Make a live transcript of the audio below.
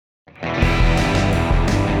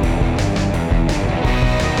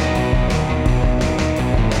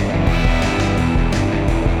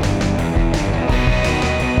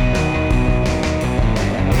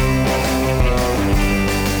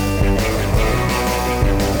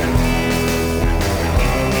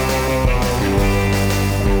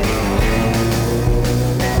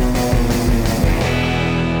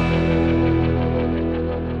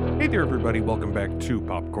everybody. Welcome back to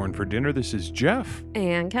Popcorn for Dinner. This is Jeff.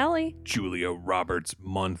 And Kelly. Julia Roberts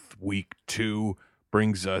month, week 2,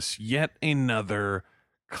 brings us yet another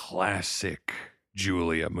classic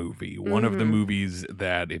Julia movie. One of the movies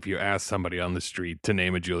that if you ask somebody on the street to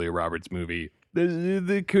name a Julia Roberts movie,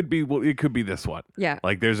 it could be this one. Yeah.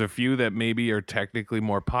 Like there's a few that maybe are technically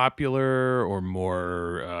more popular or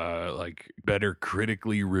more like better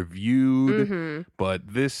critically reviewed, but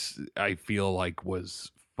this I feel like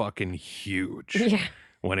was fucking huge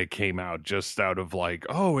when it came out, just out of like,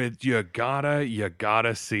 oh, you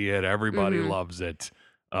gotta see it. Everybody loves it.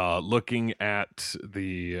 Looking at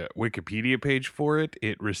the Wikipedia page for it,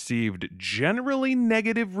 it received generally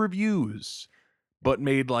negative reviews, but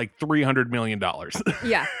made like $300 million.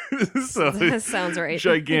 Yeah. So that sounds right.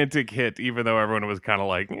 Gigantic hit, even though everyone was kind of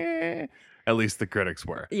like, at least the critics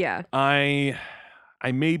were. Yeah.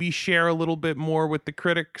 I maybe share a little bit more with the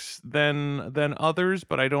critics than others,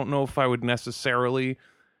 but I don't know if I would necessarily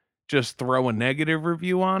just throw a negative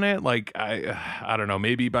review on it. Like I don't know,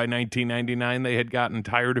 maybe by 1999 they had gotten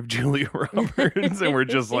tired of Julia Roberts and were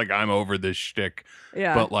just like, I'm over this shtick.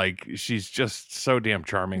 Yeah. But like she's just so damn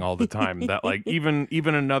charming all the time that like even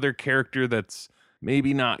another character that's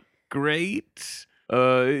maybe not great,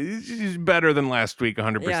 she's better than last week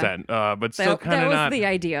 100%. But still kind of not. That was the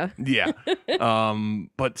idea. Yeah.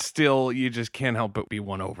 But still you just can't help but be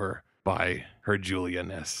won over by her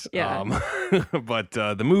Julia-ness. Yeah. But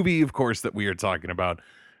the movie, of course, that we are talking about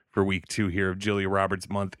for week 2 here of Julia Roberts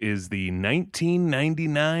month is the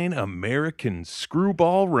 1999 American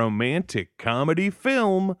screwball romantic comedy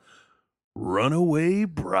film, Runaway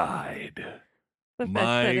Bride.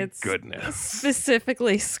 My goodness.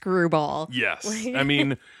 Specifically screwball. Yes. I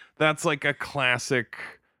mean, that's like a classic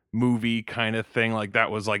movie kind of thing. Like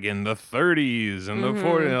that was like in the 30s and the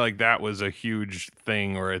 40s. Like that was a huge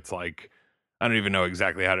thing where it's like, I don't even know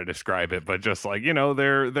exactly how to describe it, but just like, you know,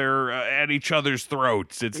 they're at each other's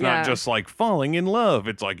throats. It's not just like falling in love.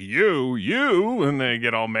 It's like you, and they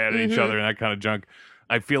get all mad at each other and that kind of junk.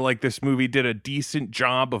 I feel like this movie did a decent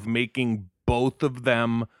job of making both of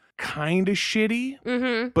them kind of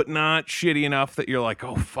shitty, but not shitty enough that you're like,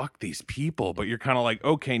 oh, fuck these people. But you're kind of like,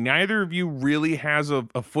 okay, neither of you really has a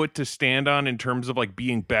foot to stand on in terms of like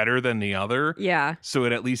being better than the other. Yeah. So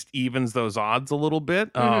it at least evens those odds a little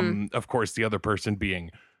bit. Of course, the other person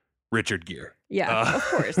being Richard Gere. Yeah, of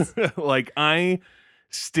course. Like I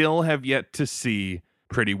still have yet to see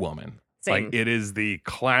Pretty Woman. Same. Like it is the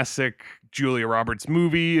classic Julia Roberts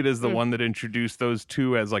movie. It is the one that introduced those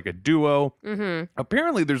two as like a duo.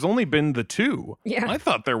 Apparently there's only been the two. Yeah. I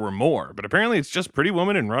thought there were more, but apparently it's just Pretty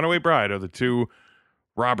Woman and Runaway Bride are the two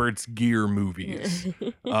Roberts Gere movies.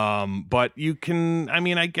 But you can, I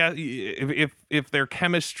mean, I guess if their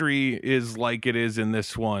chemistry is like it is in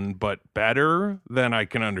this one, but better, then I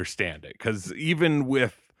can understand it. Because even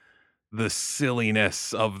with the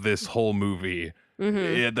silliness of this whole movie,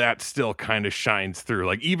 that still kind of shines through.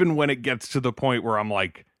 Like even when it gets to the point where I'm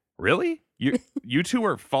like, really? You two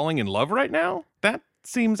are falling in love right now? That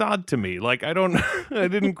seems odd to me. Like I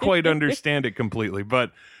didn't quite understand it completely,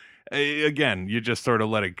 but again, you just sort of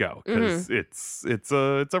let it go because it's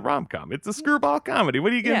a rom-com. It's a screwball comedy.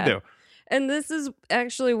 What are you gonna do? And this is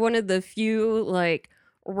actually one of the few like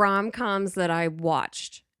rom-coms that I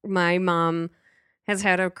watched. My mom has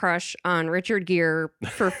had a crush on Richard Gere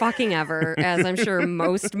for fucking ever, as I'm sure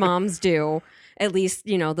most moms do. At least,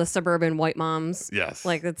 you know, the suburban white moms. Yes.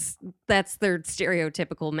 Like that's their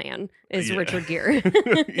stereotypical man is Richard Gere.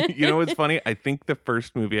 You know what's funny? I think the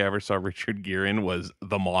first movie I ever saw Richard Gere in was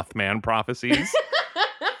The Mothman Prophecies.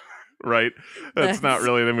 Right? That's not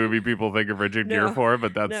really the movie people think of Richard Gere for,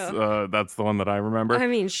 but that's the one that I remember. I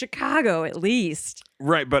mean, Chicago at least.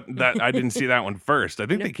 Right, but that I didn't see that one first. I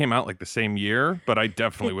think they came out like the same year, but I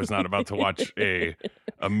definitely was not about to watch a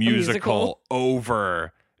musical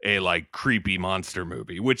over a like creepy monster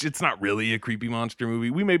movie, which it's not really a creepy monster movie.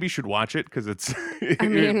 We maybe should watch it because it's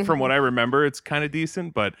from what I remember, it's kind of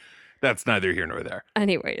decent, but that's neither here nor there.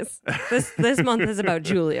 Anyways, this month is about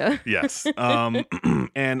Julia. Yes.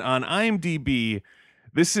 And on IMDb,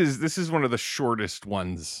 this is one of the shortest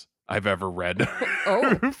ones I've ever read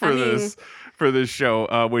for this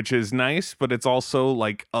show, which is nice, but it's also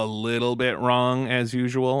like a little bit wrong as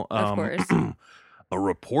usual. Of course. A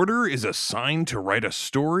reporter is assigned to write a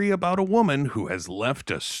story about a woman who has left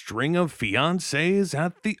a string of fiancés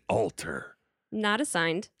at the altar. Not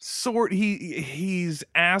assigned. He's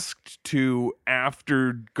asked to,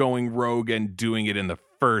 after going rogue and doing it in the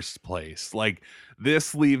first place. Like,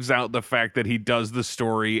 this leaves out the fact that he does the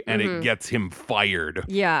story and it gets him fired.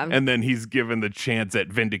 Yeah. And then he's given the chance at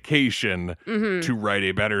vindication to write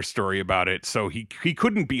a better story about it. So he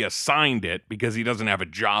couldn't be assigned it because he doesn't have a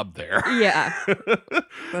job there. Yeah.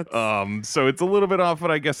 So it's a little bit off,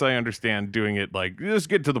 but I guess I understand doing it like, just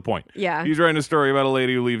get to the point. Yeah. He's writing a story about a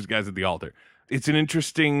lady who leaves guys at the altar. It's an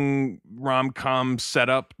interesting rom-com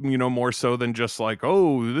setup, you know, more so than just like,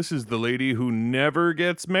 oh, this is the lady who never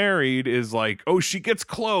gets married, is like, oh, she gets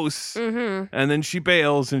close and then she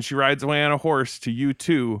bails and she rides away on a horse to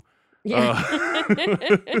U2. Yeah.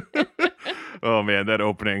 Oh man, that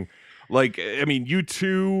opening. Like, I mean,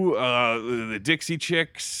 U2, the Dixie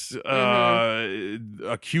Chicks, a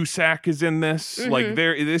Cusack is in this. Like,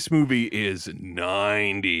 this movie is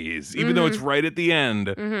 90s. Even though it's right at the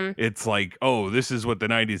end, it's like, oh, this is what the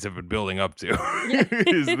 90s have been building up to.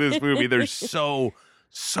 Is this movie. There's so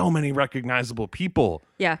many recognizable people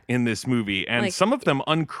in this movie. And like, some of them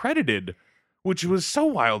uncredited, which was so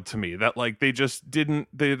wild to me that, like, they just didn't,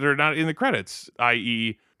 they're not in the credits,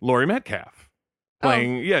 i.e. Laurie Metcalf.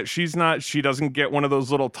 Playing, she doesn't get one of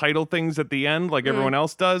those little title things at the end like everyone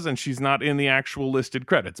else does, and she's not in the actual listed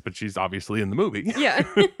credits, but she's obviously in the movie. Yeah.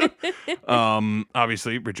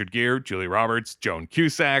 Obviously, Richard Gere, Julia Roberts, Joan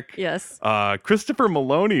Cusack. Yes. Christopher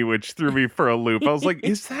Maloney, which threw me for a loop. I was like,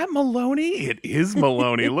 is that Maloney? It is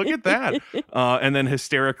Maloney. Look at that. And then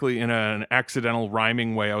hysterically, in an accidental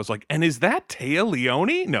rhyming way, I was like, and is that Téa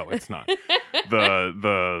Leoni? No, it's not.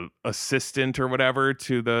 The assistant or whatever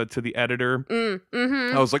to the editor.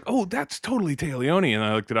 I was like, oh, that's totally Téa Leoni. And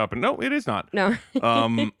I looked it up and no, it is not. No.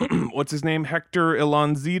 What's his name? Hector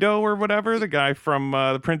Alonzito or whatever, the guy from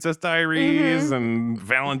the Princess Diaries and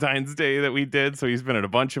Valentine's Day that we did. So he's been in a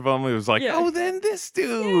bunch of them. It was like, oh, then this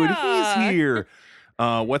dude, he's here.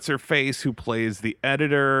 What's her face, who plays the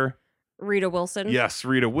editor? Rita Wilson. Yes,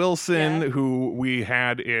 Rita Wilson, who we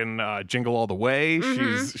had in Jingle All the Way.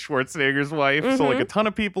 She's Schwarzenegger's wife. So like a ton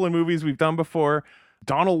of people in movies we've done before.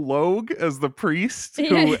 Donald Logue as the priest,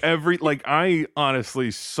 who I honestly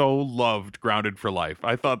so loved Grounded for Life.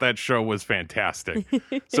 I thought that show was fantastic.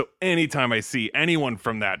 So anytime I see anyone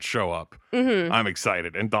from that show up, I'm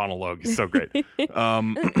excited. And Donald Logue is so great.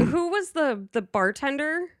 Who was the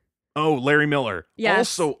bartender? Oh, Larry Miller.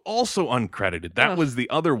 Yes. Also uncredited. That was the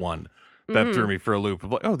other one that threw me for a loop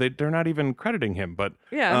of like, oh, they're not even crediting him. But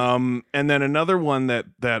and then another one that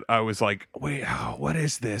I was like, wait, what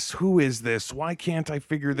is this? Who is this? Why can't I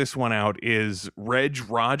figure this one out? Is Reg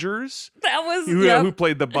Rogers? That was who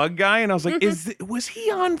played the bug guy? And I was like, was he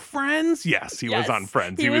on Friends? Yes, he was on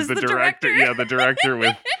Friends. He was the director. Yeah, the director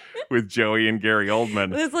with Joey and Gary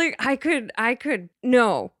Oldman. It's like I could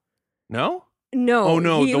no. No? No. Oh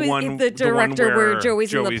no, the director where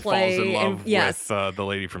Joey's in the play falls in love with the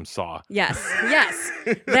lady from Saw. Yes.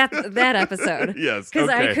 that episode. Yes, because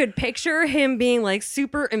I could picture him being like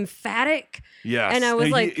super emphatic. Yes, and I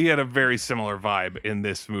was like, he had a very similar vibe in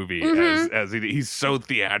this movie as he's so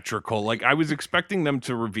theatrical. Like I was expecting them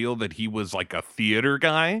to reveal that he was like a theater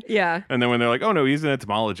guy. Yeah, and then when they're like, oh no, he's an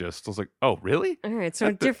entomologist, I was like, oh really? All right, so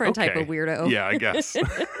a different type of weirdo. Yeah, I guess.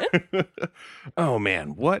 Oh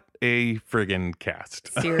man, what a friggin'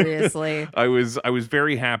 cast. Seriously. I was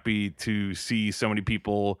very happy to see so many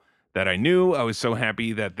people that I knew. I was so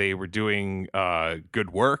happy that they were doing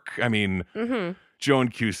good work. I mean, Joan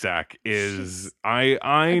Cusack is I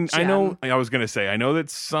know I was gonna say I know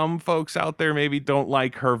that some folks out there maybe don't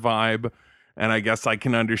like her vibe, and I guess I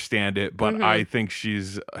can understand it, but I think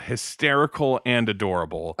she's hysterical and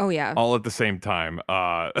adorable. Oh yeah. All at the same time.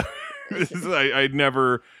 I'd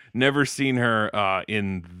never seen her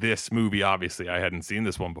in this movie. Obviously, I hadn't seen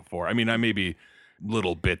this one before. I mean, I maybe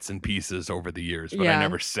little bits and pieces over the years, but I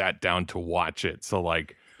never sat down to watch it. So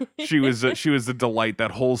like, she was a delight.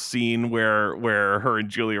 That whole scene where her and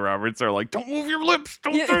Julia Roberts are like, "Don't move your lips,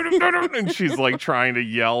 don't do it," and she's like trying to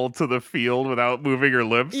yell to the field without moving her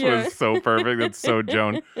lips was so perfect. That's so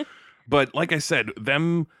Joan. But like I said,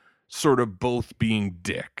 them sort of both being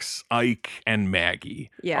dicks, Ike and Maggie,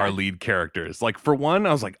 are lead characters. Like for one,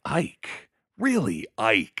 I was like, Ike. Really,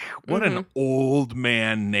 Ike? What an old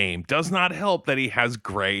man name. Does not help that he has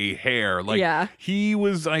gray hair. Like he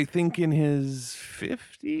was, I think, in his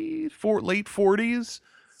late 40s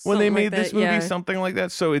when they made this movie, something like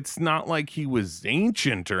that. So it's not like he was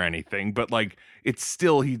ancient or anything, but like it's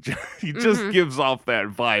still he just gives off that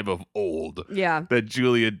vibe of old. Yeah, that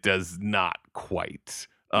Julia does not quite.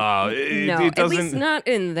 It doesn't, at least not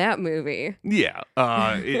in that movie. Yeah,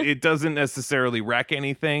 it doesn't necessarily wreck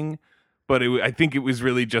anything. But I think it was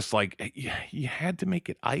really just like, you had to make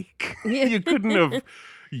it Ike. You couldn't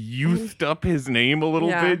youthed up his name a little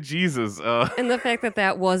Yeah. bit. Jesus. And the fact that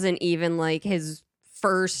that wasn't even like his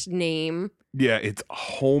first name. Yeah, it's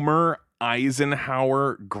Homer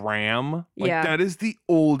Eisenhower Graham. Like, Yeah. that is the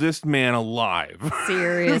oldest man alive.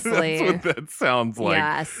 Seriously. That's what that sounds like.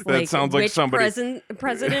 Yes. That sounds like which somebody.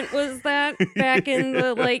 president was that back in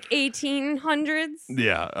the like 1800s?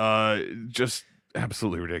 Yeah, just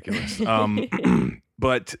absolutely ridiculous.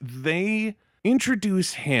 But they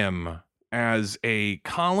introduce him as a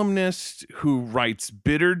columnist who writes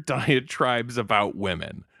bitter diatribes about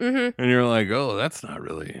women. Mm-hmm. And you're like, oh, that's not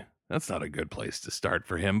a good place to start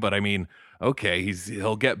for him. But I mean, okay,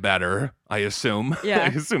 he'll get better, I assume. Yeah. I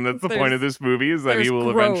assume that's the point of this movie, is that he There's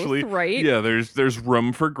will growth, eventually, right? yeah, there's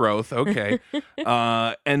room for growth. Okay.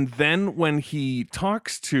 And then when he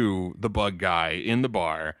talks to the bug guy in the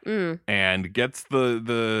bar and gets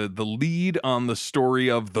the lead on the story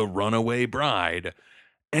of the Runaway Bride,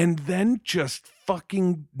 and then just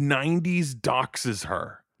fucking 90s doxes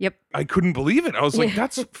her. Yep. I couldn't believe it. I was like,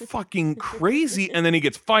 that's fucking crazy. And then he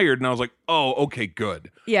gets fired, and I was like, oh, okay, good.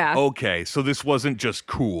 Yeah. Okay, so this wasn't just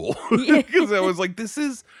cool. Yeah. Because I was like, this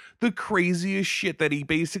is the craziest shit, that he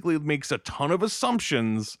basically makes a ton of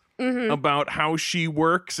assumptions about how she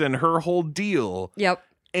works and her whole deal. Yep.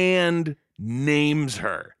 And names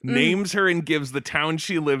her and gives the town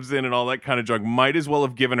she lives in and all that kind of junk. Might as well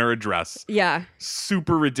have given her address. Yeah.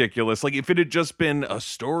 Super ridiculous. Like, if it had just been a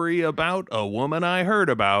story about a woman I heard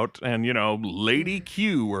about and, you know, Lady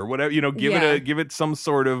Q or whatever, you know, give it some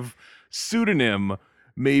sort of pseudonym,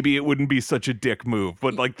 maybe it wouldn't be such a dick move.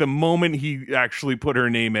 But like, the moment he actually put her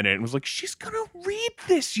name in it and was like, she's gonna read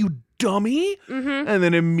this, you dummy. And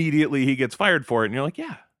then immediately he gets fired for it, and you're like,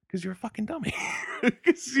 yeah, because you're a fucking dummy.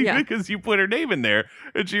 Because you put her name in there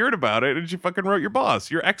and she heard about it and she fucking wrote your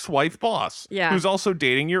boss, your ex-wife boss, who's also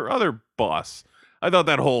dating your other boss. I thought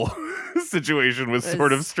that whole situation was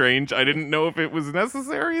sort of strange. I didn't know if it was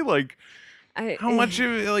necessary. Like, how much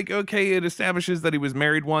of it, like, okay, it establishes that he was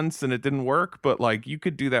married once and it didn't work, but like, you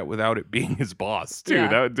could do that without it being his boss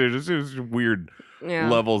too. There's just weird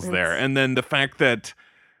levels there. And then the fact that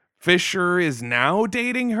Fisher is now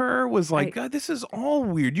dating her was like, God, this is all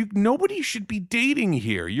weird. Nobody should be dating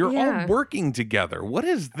here. You're all working together. What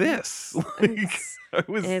is this? Like,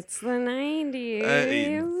 it's the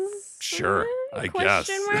 90s. Sure, I guess.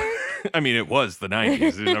 Question mark? I mean, it was the 90s.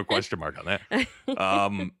 There's no question mark on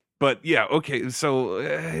that. But yeah, okay. So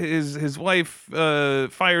his wife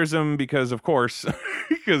fires him because, of course,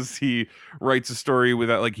 because he writes a story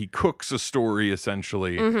without, like, he cooks a story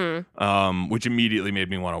essentially, which immediately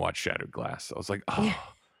made me want to watch Shattered Glass. I was like, oh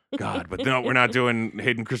God, but no, we're not doing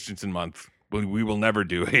Hayden Christensen month. We will never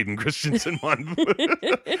do Hayden Christensen month.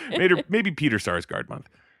 Maybe Peter Sarsgaard month,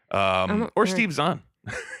 or Steve Zahn.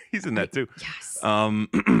 He's in that too. Yes.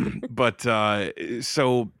 But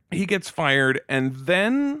so he gets fired, and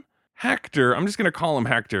then Hector, I'm just going to call him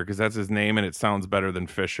Hector because that's his name and it sounds better than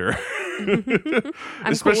Fisher.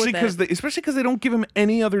 Especially because they don't give him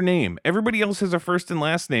any other name. Everybody else has a first and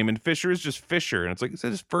last name, and Fisher is just Fisher. And it's like, is that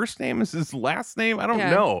his first name? Is his last name? I don't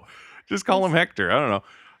know. Just call him Hector. I don't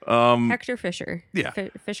know. Hector Fisher. Yeah.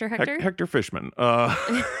 Fisher Hector? Hector Fishman.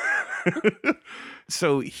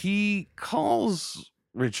 So he calls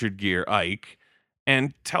Richard Gere Ike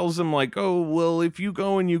and tells him, like, oh, well, if you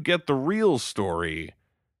go and you get the real story,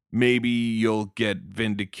 maybe you'll get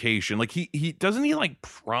vindication. Like, he doesn't he like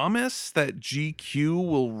promise that GQ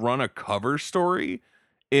will run a cover story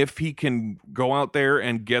if he can go out there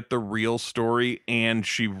and get the real story and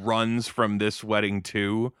she runs from this wedding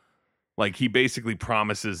too. Like, he basically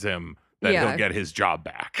promises him that he'll get his job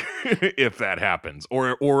back if that happens,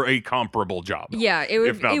 or a comparable job. Yeah, it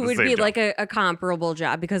would be like a comparable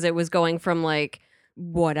job, because it was going from like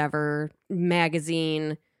whatever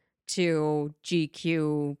magazine to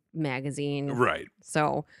GQ magazine. Right.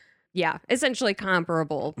 So, yeah, essentially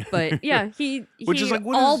comparable. But yeah, he Which is like,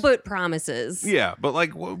 but promises. Yeah, but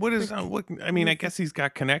like, what is, I mean, I guess he's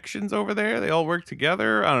got connections over there. They all work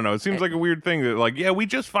together. I don't know. It seems like a weird thing that, like, yeah, we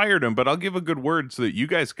just fired him, but I'll give a good word so that you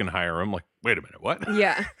guys can hire him. Like, wait a minute, what?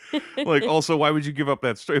 Yeah. Like, also, why would you give up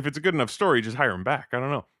that story? If it's a good enough story, just hire him back. I don't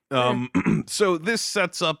know. So this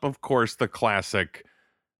sets up, of course, the classic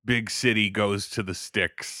big city goes to the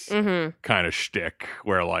sticks kind of shtick,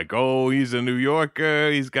 where like, oh, he's a New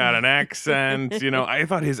Yorker, he's got an accent. You know, I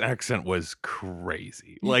thought his accent was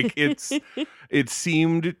crazy. Like, it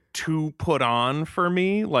seemed too put on for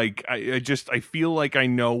me. Like, I feel like I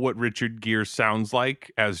know what Richard Gere sounds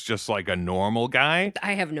like as just like a normal guy.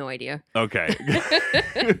 I have no idea. Okay.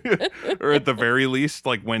 or at the very least,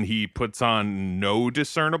 like when he puts on no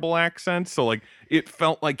discernible accent. So like it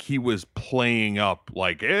felt like he was playing up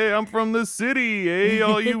like, hey, I'm from the city. Hey,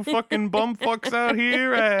 all you fucking bum fucks out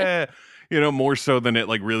here. More so than it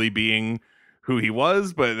like really being who he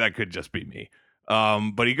was, but that could just be me.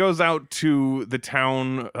 But he goes out to the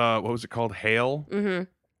town, what was it called? Hale? Mm-hmm.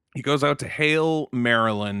 He goes out to Hale,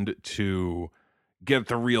 Maryland to get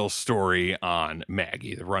the real story on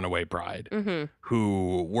Maggie, the runaway bride,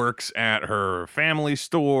 who works at her family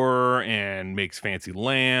store and makes fancy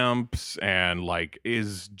lamps and like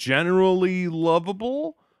is generally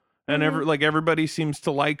lovable. And everybody seems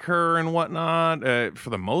to like her and whatnot. For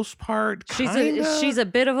the most part, she's a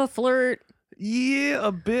bit of a flirt. Yeah,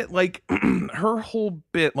 a bit. Like her whole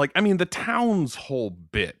bit, like I mean, the town's whole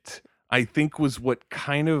bit, I think, was what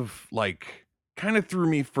kind of threw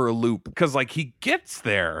me for a loop, because like he gets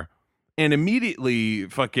there and immediately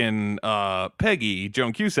fucking Peggy,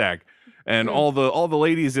 Joan Cusack, and all the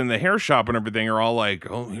ladies in the hair shop and everything are all like,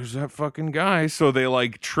 oh, here's that fucking guy. So they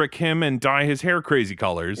like trick him and dye his hair crazy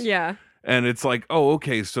colors. Yeah. And it's like, oh,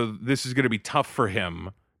 okay, so this is gonna be tough for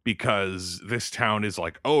him because this town is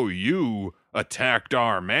like, oh, you attacked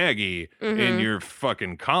our Maggie in your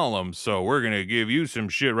fucking column, so we're gonna give you some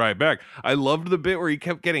shit right back. I loved the bit where he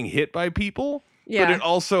kept getting hit by people. Yeah. But it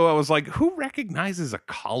also, I was like, who recognizes a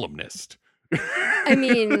columnist? I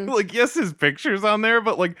mean, like, yes, his picture's on there,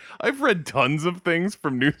 but like, I've read tons of things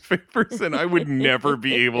from newspapers and I would never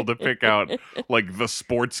be able to pick out like the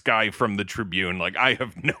sports guy from the Tribune. Like, I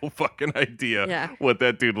have no fucking idea what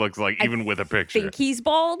that dude looks like, even with a picture. I think he's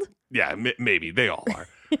bald. Yeah, maybe they all are.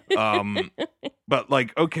 But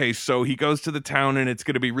like, okay, so he goes to the town and it's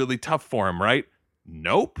going to be really tough for him, right?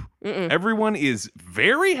 Nope. Everyone is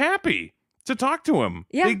very happy to talk to him.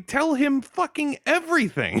 Yeah. They tell him fucking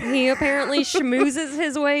everything. He apparently schmoozes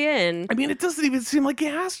his way in. I mean, it doesn't even seem like he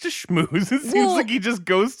has to schmooze. It seems like he just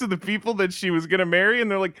goes to the people that she was going to marry and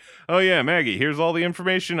they're like, oh yeah, Maggie, here's all the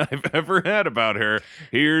information I've ever had about her.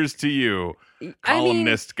 Here's to you.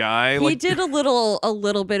 Columnist guy. He did a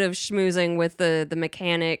little bit of schmoozing with the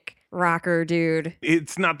mechanic rocker dude.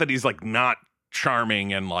 It's not that he's like not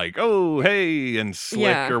charming and like, oh, hey, and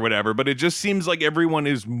slick or whatever, but it just seems like everyone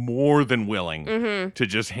is more than willing to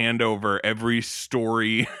just hand over every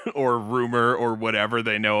story or rumor or whatever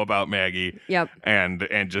they know about Maggie. Yep. And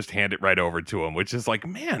just hand it right over to him, which is like,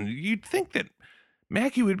 man, you'd think that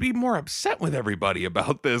Maggie would be more upset with everybody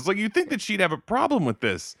about this. Like, you'd think that she'd have a problem with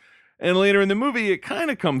this. And later in the movie, it kind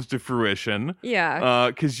of comes to fruition. Yeah.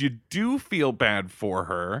 Because you do feel bad for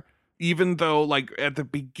her. Even though, like, at the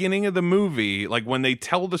beginning of the movie, like, when they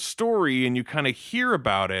tell the story and you kind of hear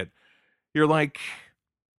about it, you're like,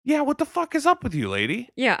 yeah, what the fuck is up with you, lady?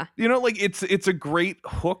 Yeah. You know, like, it's a great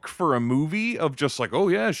hook for a movie of just like, oh,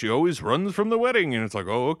 yeah, she always runs from the wedding. And it's like,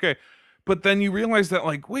 oh, okay. But then you realize that,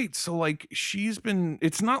 like, wait, so, like,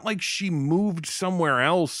 it's not like she moved somewhere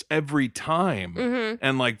else every time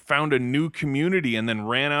and, like, found a new community and then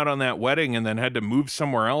ran out on that wedding and then had to move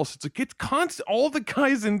somewhere else. It's like, it's constant. All the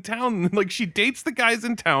guys in town, like, she dates the guys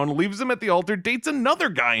in town, leaves them at the altar, dates another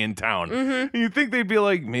guy in town. And you think they'd be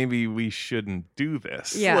like, maybe we shouldn't do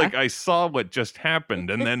this. Yeah. Like, I saw what just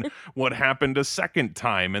happened and then what happened a second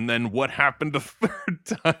time and then what happened a third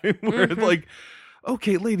time where, like,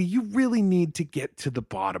 okay, lady, you really need to get to the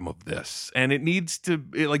bottom of this. And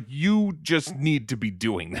you just need to be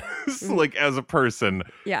doing this, like, as a person.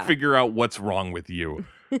 Yeah. Figure out what's wrong with you.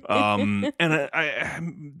 And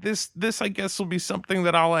this, I guess, will be something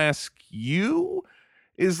that I'll ask you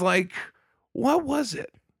is, like, what was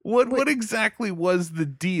it? What exactly was the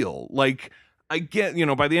deal? Like, I get,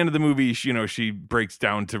 by the end of the movie, she breaks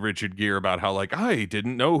down to Richard Gere about how, like, I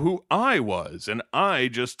didn't know who I was. And I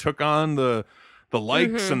just took on the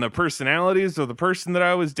likes and the personalities of the person that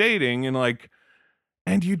I was dating,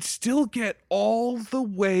 and you'd still get all the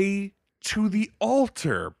way to the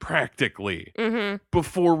altar practically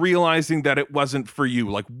before realizing that it wasn't for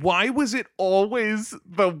you. Like, why was it always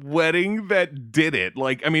the wedding that did it?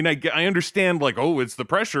 Like, I mean, I understand, like, oh, it's the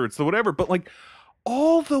pressure, it's the whatever, but like,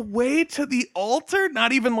 all the way to the altar?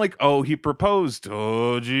 Not even like, oh, he proposed.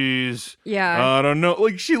 Oh, geez. Yeah. I don't know.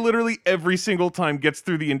 Like, she literally every single time gets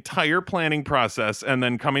through the entire planning process and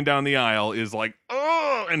then coming down the aisle is like,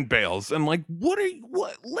 oh, and bails. And like, what,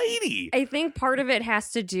 lady? I think part of it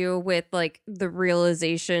has to do with like the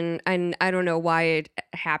realization, and I don't know why it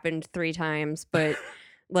happened 3 times, but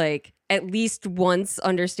like at least once,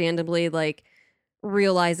 understandably, like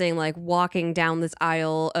realizing, like walking down this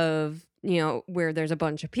aisle of, where there's a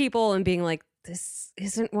bunch of people and being like, this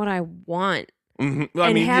isn't what I want. And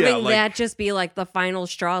having that just be like the final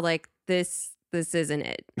straw, like this this isn't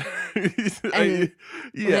it. I,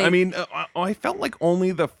 yeah, I like- mean, I felt like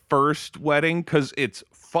only the first wedding, because it's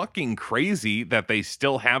fucking crazy that they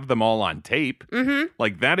still have them all on tape. Mm-hmm.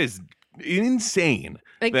 Like, that is insane.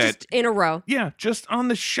 Like that, just in a row. yeah, just on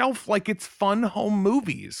the shelf, like it's fun home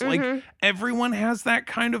movies. Like, everyone has that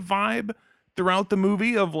kind of vibe throughout the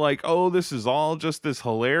movie of like, oh, this is all just this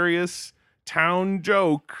hilarious town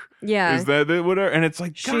joke. Yeah. Is that whatever? And it's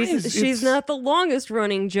like, guys, she's not the longest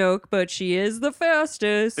running joke, but she is the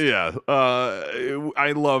fastest. Yeah.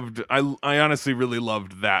 I honestly really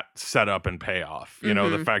loved that setup and payoff. You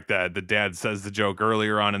know, the fact that the dad says the joke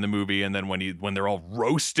earlier on in the movie, and then when they're all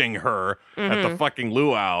roasting her at the fucking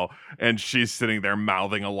luau, and she's sitting there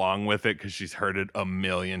mouthing along with it because she's heard it a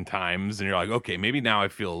million times, and you're like, okay, maybe now I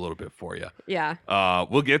feel a little bit for you. Yeah.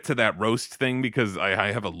 We'll get to that roast thing because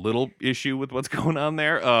I have a little issue with what's going on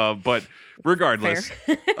there. But regardless,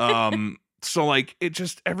 so like it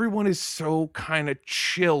just, everyone is so kind of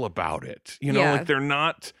chill about it, you know, Yeah.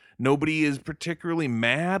 like nobody is particularly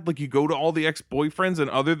mad. Like you go to all the ex-boyfriends, and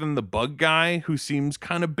other than the bug guy who seems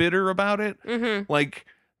kind of bitter about it, like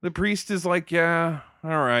the priest is like, yeah,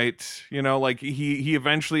 all right, you know, like he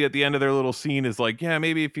eventually at the end of their little scene is like, yeah,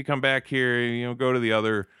 maybe if you come back here, you know, go to the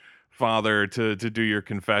other father to do your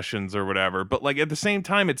confessions or whatever. But like at the same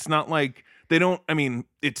time, it's not like they don't, I mean,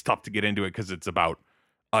 it's tough to get into it because it's about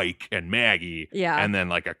Ike and Maggie. Yeah. And then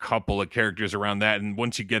like a couple of characters around that. And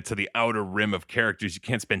once you get to the outer rim of characters, you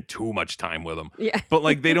can't spend too much time with them. Yeah. But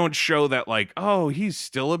like they don't show that like, oh, he's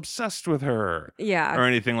still obsessed with her. Yeah. Or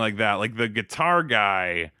anything like that. Like the guitar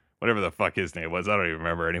guy, whatever the fuck his name was, I don't even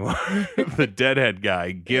remember anymore. The deadhead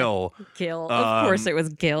guy, Gil. Gil. Of course it was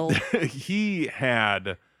Gil. He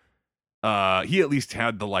at least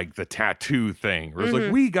had the tattoo thing where it was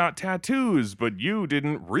like, we got tattoos, but you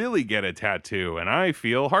didn't really get a tattoo, and I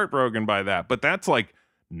feel heartbroken by that. But that's like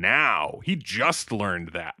now he just learned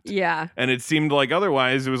that. Yeah. And it seemed like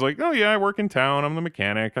otherwise it was like, oh yeah, I work in town, I'm the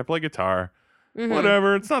mechanic, I play guitar,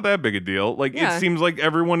 whatever, it's not that big a deal. Like Yeah. it seems like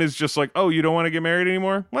everyone is just like, oh, you don't want to get married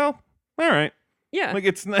anymore, well, all right. Yeah. Like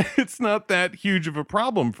it's not that huge of a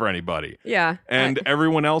problem for anybody. Yeah. And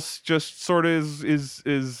everyone else just sort of is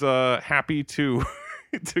happy to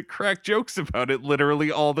to crack jokes about it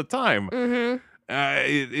literally all the time.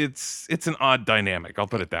 It's an odd dynamic. I'll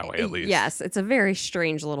put it that way, at least. Yes, it's a very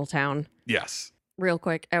strange little town. Yes. Real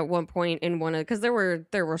quick, at one point in one of, because there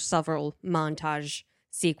were several montage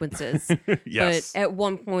sequences. Yes. But at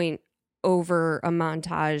one point over a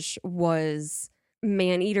montage was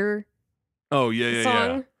Maneater Oh yeah.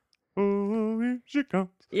 song. Oh, here she comes.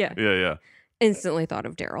 Yeah. Yeah. Instantly thought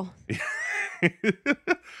of Daryl.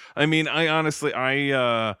 I mean, I honestly,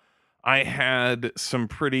 I had some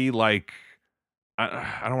pretty like,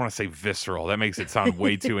 I don't want to say visceral. That makes it sound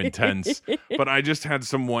way too intense. But I just had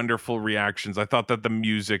some wonderful reactions. I thought that the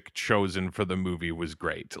music chosen for the movie was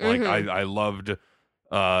great. Like I loved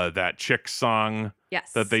that Chick song.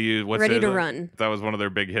 Yes. That they used. Ready to Run. That was one of their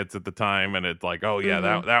big hits at the time, and it's like, oh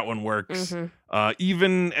yeah, that one works.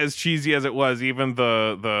 Even as cheesy as it was, even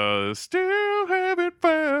the still haven't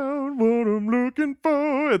found what I'm looking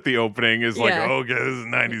for at the opening is like, oh, okay, this is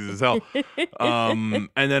 90s as hell.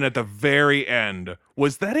 And then at the very end,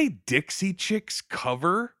 was that a Dixie Chicks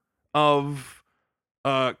cover of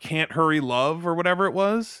Can't Hurry Love or whatever it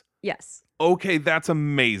was? Yes. Okay, that's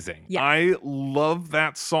amazing. Yes. I love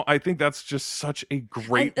that song. I think that's just such a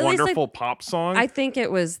great, At least wonderful pop song. I think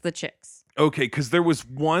it was the Chicks. Okay, because there was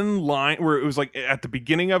one line where it was like at the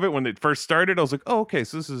beginning of it when it first started, I was like, oh, okay,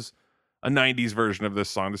 so this is a 90s version of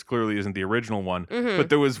this song. This clearly isn't the original one. But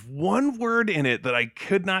there was one word in it that I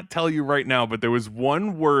could not tell you right now, but there was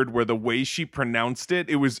one word where the way she pronounced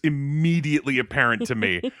it, it was immediately apparent to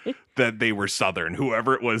me that they were Southern,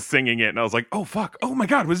 whoever it was singing it. And I was like, oh, fuck. Oh, my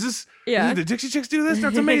God. Did the Dixie Chicks do this?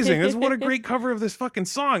 That's amazing. What a great cover of this fucking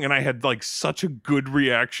song. And I had like such a good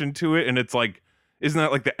reaction to it. And it's like, isn't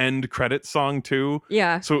that like the end credit song too?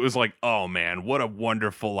 Yeah. So it was like, oh man, what a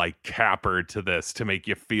wonderful like capper to this to make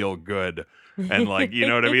you feel good. And like, you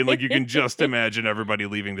know what I mean? Like you can just imagine everybody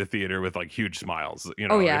leaving the theater with like huge smiles. You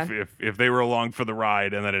know, if they were along for the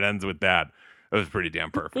ride and then it ends with that, it was pretty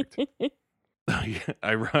damn perfect.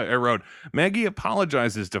 I wrote, Maggie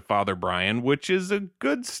apologizes to Father Brian, which is a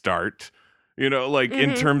good start, you know, like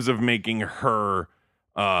in terms of making her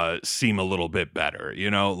seem a little bit better,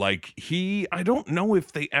 you know, like I don't know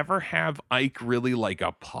if they ever have Ike really like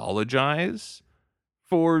apologize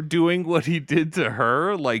for doing what he did to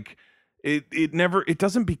her. Like it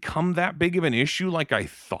doesn't become that big of an issue like I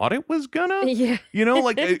thought it was gonna. Yeah. You know,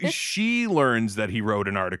 like she learns that he wrote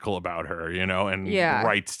an article about her, you know, and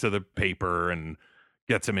writes to the paper and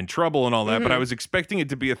gets him in trouble and all that. But I Mhm. was expecting it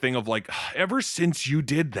to be a thing of like, ever since you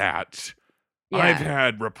did that, Yeah. I've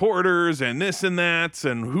had reporters and this and that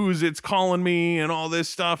and who's it's calling me and all this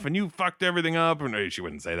stuff and you fucked everything up. And she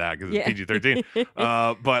wouldn't say that because it's Yeah. PG-13.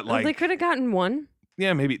 But Well, they like, could have gotten one.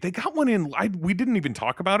 yeah, maybe they got one in. We didn't even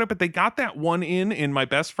talk about it, but they got that one in my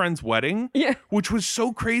best friend's wedding, Yeah. which was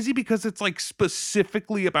so crazy because it's like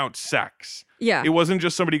specifically about sex. Yeah. It wasn't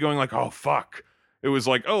just somebody going like, "Oh fuck." It was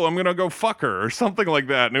like, "Oh, I'm gonna go fuck her" or something like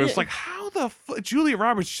that. And it was Yeah. like, how the fuck? Julia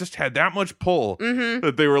Roberts just had that much pull Mm-hmm.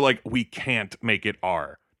 that they were like, "We can't make it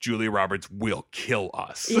R. Julia Roberts will kill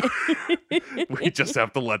us. We just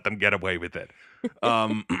have to let them get away with it."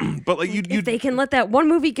 But like you, If they can let that one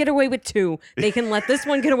movie get away with 2, they can let this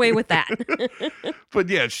one get away with that. But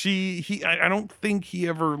yeah, I don't think he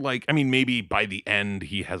ever like, I mean, maybe by the end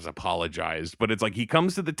he has apologized, but it's like he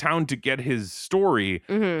comes to the town to get his story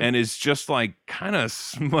Mhm. and is just like kind of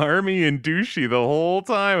smarmy and douchey the whole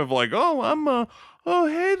time of like, oh,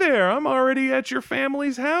 hey there, I'm already at your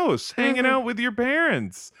family's house hanging Mhm. out with your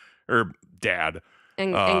parents or dad.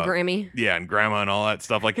 And Uh, Grammy. Yeah, and grandma and all that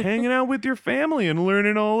stuff, like hanging out with your family and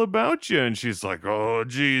learning all about you. And she's like, oh,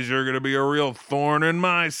 geez, you're going to be a real thorn in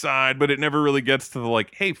my side. But it never really gets to the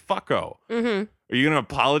like, hey, fucko, Mm-hmm. are you going to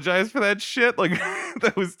apologize for that shit? Like,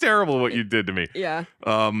 that was terrible what you did to me. Yeah.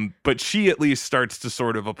 But she at least starts to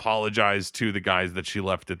sort of apologize to the guys that she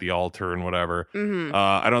left at the altar and whatever. Mm-hmm.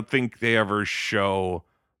 I don't think they ever show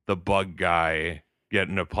the bug guy get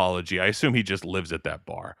an apology. I assume he just lives at that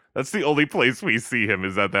bar. That's the only place we see him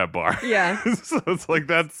is at that bar. Yeah. So it's like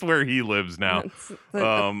that's where he lives now.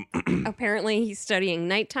 Apparently, he's studying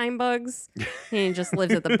nighttime bugs. He just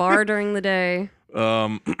lives at the bar during the day.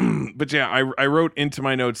 But yeah, I wrote into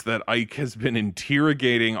my notes that Ike has been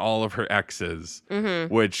interrogating all of her exes,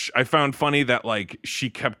 Mm-hmm. which I found funny that like she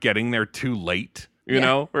kept getting there too late, you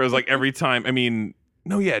know? Whereas like every time, I mean,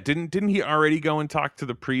 no, yeah, didn't he already go and talk to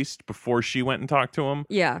the priest before she went and talked to him?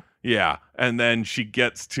 Yeah. Yeah, and then she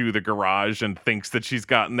gets to the garage and thinks that she's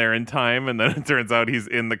gotten there in time, and then it turns out he's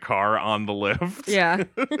in the car on the lift. Yeah.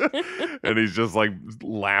 And he's just like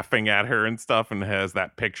laughing at her and stuff, and has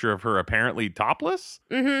that picture of her apparently topless,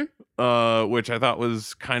 Mm-hmm. which I thought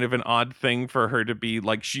was kind of an odd thing for her to be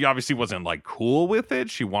like. She obviously wasn't like cool with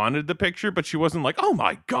it. She wanted the picture, but she wasn't like, oh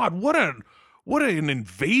my god, what an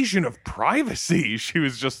invasion of privacy. She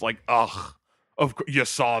was just like, ugh. Of course, you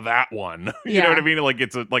saw that one. You know what I mean? Like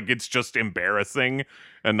it's just embarrassing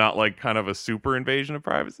and not like kind of a super invasion of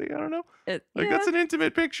privacy. I don't know. That's an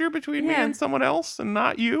intimate picture between me and someone else and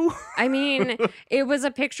not you. I mean, it was a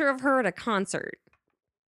picture of her at a concert.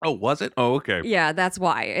 Oh, was it? Oh, okay. Yeah, that's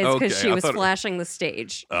why. It's because Okay, she I was thought flashing the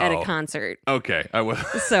stage at a Oh. concert. Okay. I was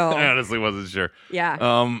So I honestly wasn't sure. yeah.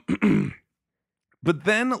 But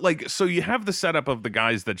then like so you have the setup of the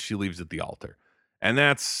guys that she leaves at the altar. And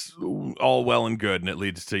that's all well and good, and it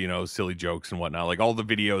leads to, you know, silly jokes and whatnot. Like all the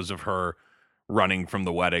videos of her running from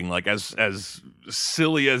the wedding, like as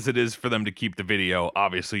silly as it is for them to keep the video,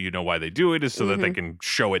 obviously you know why they do it is so that they can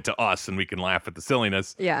show it to us and we can laugh at the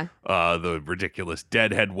silliness. Yeah. The ridiculous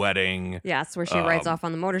deadhead wedding. Yes, where she rides off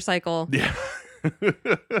on the motorcycle. Yeah.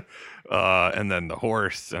 And then the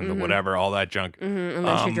horse and the whatever, all that junk. Mm-hmm. And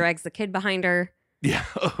then she drags the kid behind her. Yeah,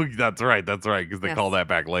 oh, that's right, because they call that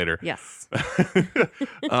back later. Yes.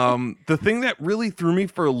 The thing that really threw me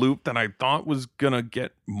for a loop that I thought was gonna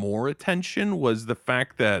get more attention was the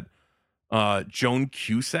fact that Joan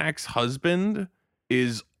Cusack's husband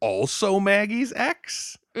is also Maggie's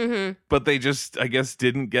ex, but they just, I guess,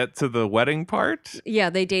 didn't get to the wedding part.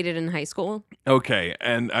 Yeah, they dated in high school. Okay,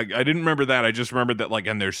 and I didn't remember that. I just remembered that, like,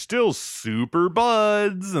 and they're still super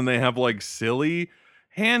buds, and they have like silly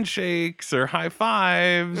handshakes or high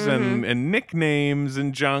fives and nicknames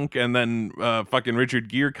and junk, and then fucking Richard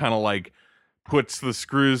Gere kind of like puts the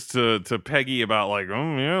screws to Peggy about like,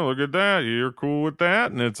 oh yeah, look at that, you're cool with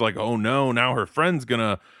that, and it's like, oh no, now her friend's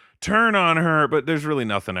gonna turn on her. But there's really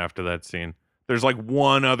nothing after that scene. There's like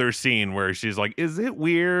one other scene where she's like, is it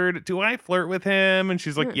weird, do I flirt with him? And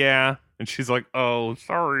she's like, yeah, and she's like, oh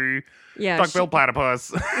sorry, Yeah. duckbill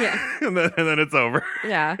platypus. Yeah. and then it's over.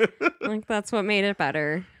 Yeah. Like that's what made it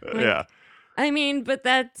better. Like, Yeah. I mean, but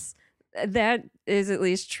that is at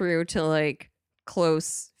least true to like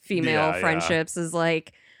close female Yeah, friendships is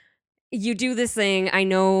like you do this thing. I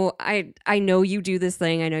know you do this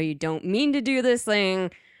thing. I know you don't mean to do this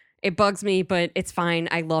thing. It bugs me, but it's fine.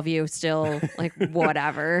 I love you still. Like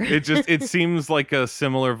whatever. It seems like a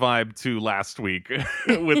similar vibe to last week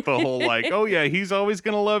with the whole like, oh yeah, he's always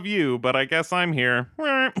gonna love you, but I guess I'm here.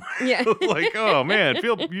 Yeah. Like, oh man,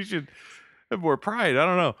 you should have more pride. I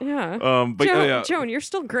don't know. Yeah. But Joan, you're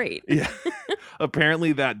still great. Yeah.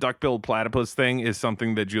 Apparently that duck-billed platypus thing is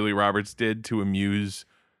something that Julie Roberts did to amuse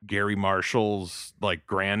Gary Marshall's like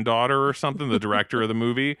granddaughter or something, the director of the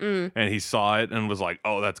movie. And he saw it and was like,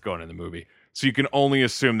 oh, that's going in the movie. So you can only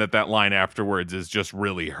assume that that line afterwards is just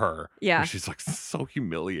really her. Yeah. And she's like, so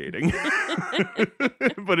humiliating.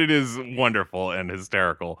 But it is wonderful and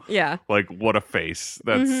hysterical. Yeah. Like, what a face.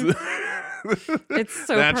 That's it's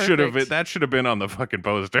so that perfect. should have been on the fucking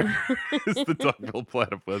poster. It's the duck-billed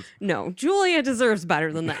platypus. No, Julia deserves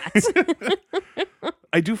better than that.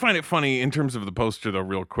 I do find it funny in terms of the poster, though,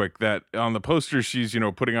 real quick, that on the poster she's,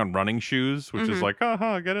 putting on running shoes, which is like,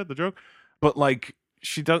 I get it, the joke. But like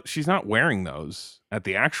she's not wearing those at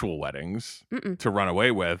the actual weddings to run away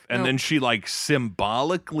with. And then she like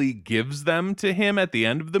symbolically gives them to him at the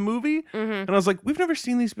end of the movie. And I was like, we've never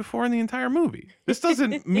seen these before in the entire movie. This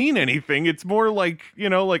doesn't mean anything. It's more like,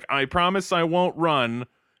 like, I promise I won't run.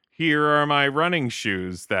 Here are my running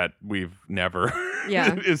shoes that we've never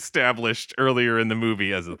established earlier in the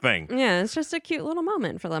movie as a thing. Yeah, it's just a cute little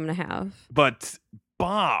moment for them to have. But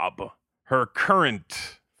Bob, her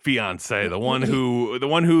current fiance, the one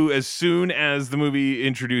who as soon as the movie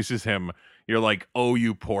introduces him, you're like, oh,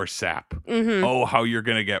 you poor sap. Oh, how you're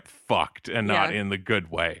gonna get fucked, and not in the good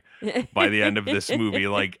way by the end of this movie.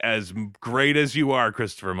 Like, as great as you are,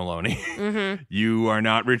 Christopher Maloney, you are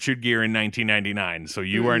not Richard Gere in 1999, so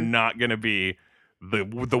you are not gonna be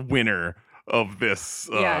the winner of this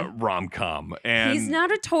rom-com. And he's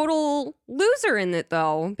not a total loser in it,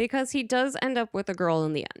 though, because he does end up with a girl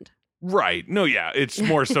in the end. Right. No, yeah. It's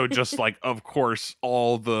more so just like, of course,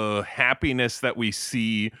 all the happiness that we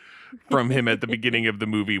see from him at the beginning of the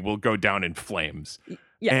movie will go down in flames.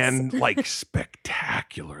 Yes. And like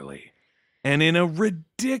spectacularly. And in a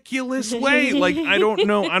ridiculous way. Like, I don't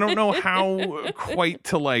know how quite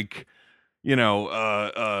to like,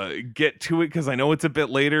 get to it, because I know it's a bit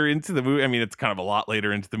later into the movie. I mean, it's kind of a lot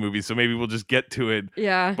later into the movie, so maybe we'll just get to it.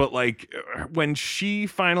 Yeah. But like, when she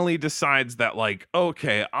finally decides that, like,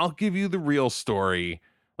 okay, I'll give you the real story.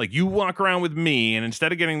 Like, you walk around with me, and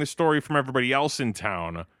instead of getting the story from everybody else in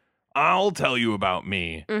town, I'll tell you about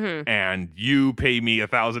me, and you pay me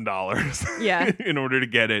 $1,000 in order to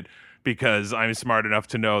get it, because I'm smart enough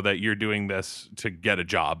to know that you're doing this to get a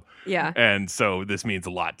job. Yeah. And so this means a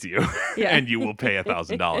lot to you. Yeah. And you will pay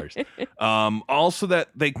 $1,000. Also that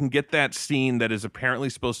they can get that scene that is apparently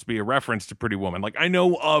supposed to be a reference to Pretty Woman. Like, I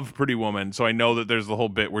know of Pretty Woman, so I know that there's the whole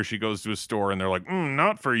bit where she goes to a store and they're like,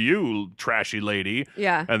 not for you, trashy lady.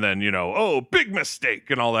 Yeah. And then, oh, big mistake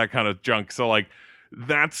and all that kind of junk. So like,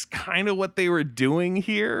 that's kind of what they were doing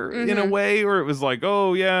here in a way, where it was like,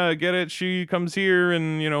 oh yeah, I get it. She comes here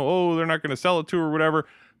and, oh, they're not going to sell it to her or whatever.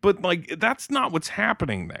 But like, that's not what's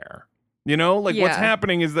happening there. What's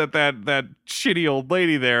happening is that shitty old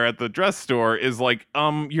lady there at the dress store is like,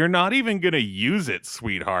 you're not even going to use it,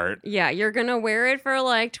 sweetheart. Yeah. You're going to wear it for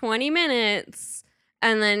like 20 minutes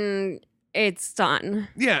and then it's done.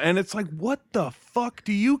 Yeah, and it's like, what the fuck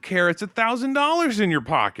do you care? It's $1,000 in your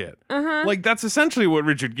pocket. Like, that's essentially what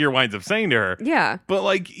Richard Gere winds up saying to her. Yeah. But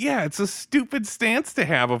like, yeah, it's a stupid stance to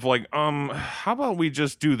have of like, how about we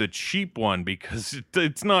just do the cheap one, because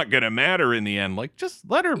it's not gonna matter in the end. Like, just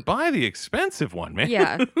let her buy the expensive one, man.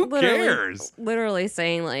 Yeah. Who cares? Literally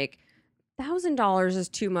saying like, $1,000 is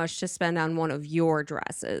too much to spend on one of your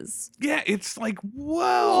dresses. Yeah, it's like,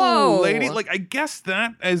 whoa, lady. Like, I guess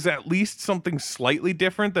that is at least something slightly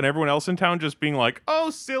different than everyone else in town just being like, oh,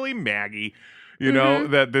 silly Maggie.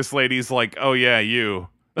 That this lady's like, oh, yeah, you.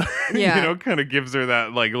 Yeah. Kind of gives her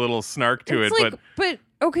that like little snark to it's it. Like, but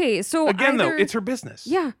okay, so again, though, it's her business.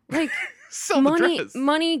 Yeah, like sell the dress.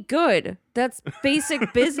 Money good. That's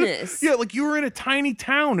basic business. Yeah, like, you were in a tiny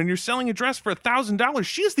town and you're selling a dress for $1,000.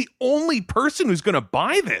 She is the only person who's going to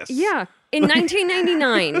buy this. Yeah. In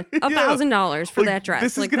 1999, $1,000 for that dress.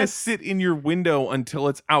 This is going to sit in your window until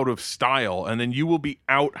it's out of style, and then you will be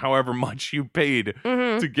out however much you paid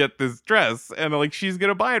to get this dress, and like, she's going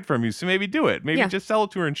to buy it from you. So maybe do it. Maybe just sell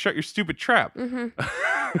it to her and shut your stupid trap.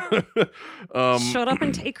 Shut up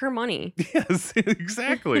and take her money. Yes,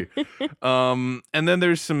 exactly. And then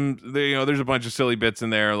there's there's a bunch of silly bits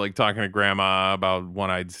in there, like talking to grandma about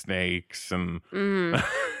one-eyed snakes, and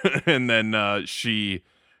and then she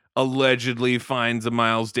allegedly finds a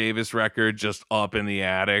Miles Davis record just up in the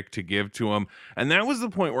attic to give to him. And that was the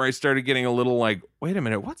point where I started getting a little like, wait a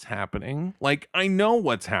minute, what's happening? Like, I know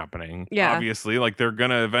what's happening. Yeah. Obviously, like, they're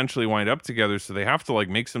gonna eventually wind up together, so they have to like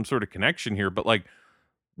make some sort of connection here. But like,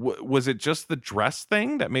 was it just the dress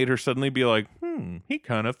thing that made her suddenly be like, he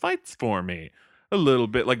kind of fights for me? a little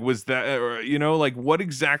bit. Like, was that, like, what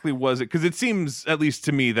exactly was it? Because it seems, at least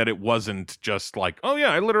to me, that it wasn't just like, oh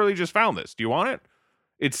yeah, I literally just found this. Do you want it?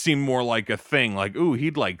 It seemed more like a thing, like, ooh,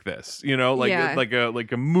 he'd like this, like Yeah.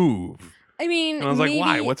 like a move. I mean, And I was like,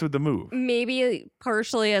 why? What's with the move? Maybe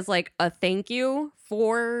partially as like a thank you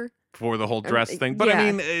for the whole dress thing. But yeah.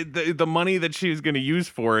 I mean, the money that she's going to use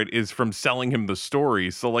for it is from selling him the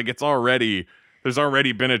story. So like, there's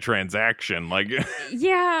already been a transaction. Like,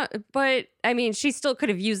 yeah, but I mean, she still could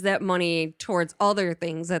have used that money towards other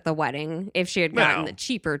things at the wedding if she had gotten the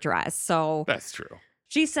cheaper dress. So that's true.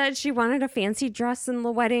 She said she wanted a fancy dress in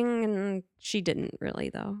the wedding, and she didn't really,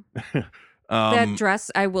 though. That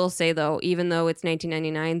dress, I will say, though, even though it's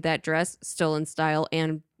 1999, that dress still in style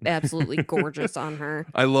and absolutely gorgeous on her.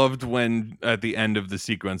 I loved when at the end of the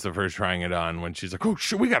sequence of her trying it on, when she's like, oh,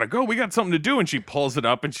 shit, we got to go. We got something to do. And she pulls it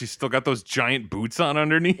up and she's still got those giant boots on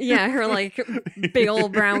underneath. Yeah, her like big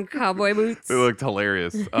old brown cowboy boots. They looked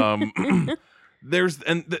hilarious. There's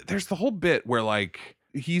the whole bit where like,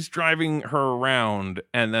 he's driving her around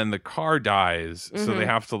and then the car dies. So they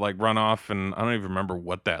have to like run off. And I don't even remember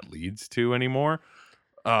what that leads to anymore.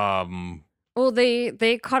 Well,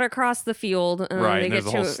 they cut across the field. And right. They And get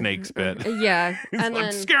there's a whole snakes bit. Yeah. And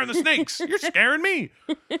I'm scaring the snakes. You're scaring me.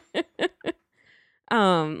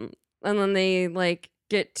 And then they like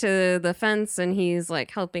get to the fence and he's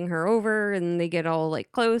like helping her over and they get all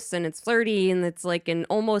like close and it's flirty and it's like an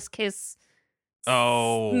almost kiss.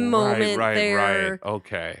 Moment there.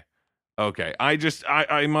 Right. Okay.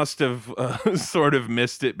 I must have sort of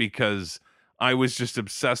missed it because I was just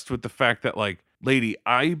obsessed with the fact that like, lady,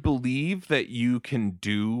 I believe that you can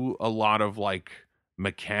do a lot of like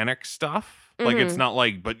mechanic stuff. Like, it's not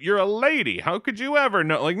like, but you're a lady. How could you ever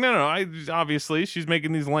know? Like, no. Obviously she's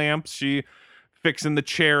making these lamps. She fixing the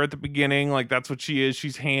chair at the beginning. Like, that's what she is.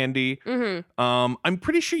 She's handy. I'm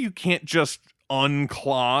pretty sure you can't just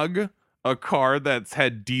unclog a car that's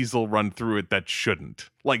had diesel run through it that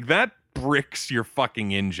shouldn't. Like, that bricks your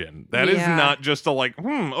fucking engine. That is not just a like,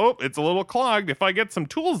 it's a little clogged. If I get some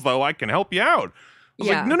tools, though, I can help you out. I was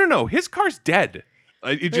like, no. His car's dead.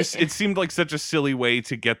 It seemed like such a silly way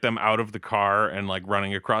to get them out of the car and like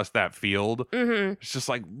running across that field. It's just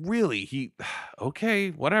like, really, okay,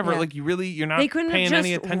 whatever. Like, you're not paying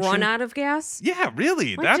any attention. Run out of gas. Yeah,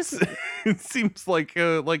 really. Like, That's it seems like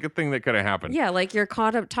a thing that could have happened. Yeah, like you're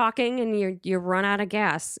caught up talking and you run out of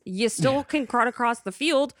gas. You still can cut across the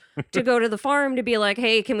field to go to the farm to be like,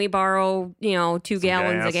 hey, can we borrow 2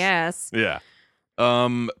 gallons of gas? Yeah.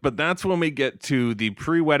 But that's when we get to the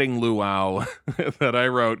pre-wedding luau that I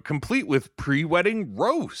wrote, complete with pre-wedding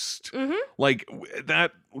roast. Like,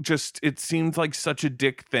 that just, it seems like such a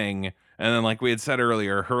dick thing. And then, like we had said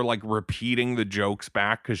earlier, her like repeating the jokes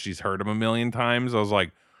back because she's heard them a million times. I was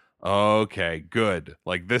like, okay, good.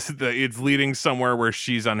 Like, it's leading somewhere where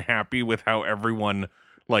she's unhappy with how everyone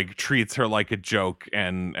like treats her like a joke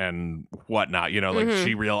and whatnot. Like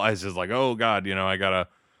she realizes like, oh God,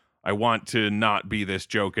 I want to not be this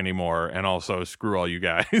joke anymore, and also screw all you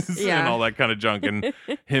guys and all that kind of junk. And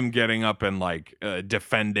him getting up and like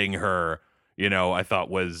defending her, I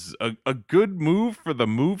thought was a good move for the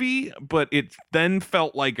movie, but it then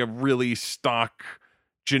felt like a really stock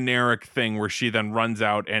generic thing where she then runs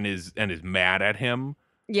out and is mad at him.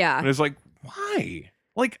 Yeah. And it's like, why?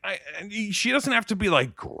 Like, she doesn't have to be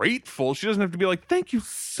like grateful. She doesn't have to be like, thank you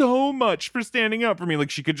so much for standing up for me.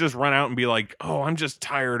 Like, she could just run out and be like, oh, I'm just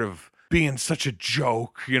tired of being such a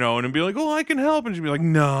joke, and be like, oh, I can help. And she'd be like,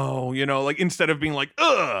 no, like, instead of being like,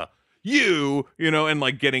 and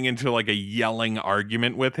like getting into like a yelling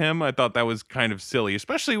argument with him. I thought that was kind of silly,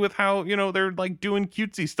 especially with how, they're like doing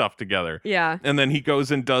cutesy stuff together. Yeah. And then he goes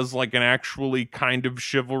and does like an actually kind of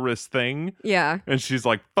chivalrous thing. Yeah. And she's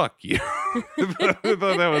like, fuck you. I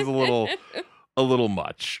thought that was a little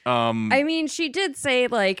much. I mean, she did say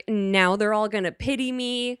like, now they're all going to pity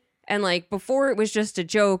me. And like before it was just a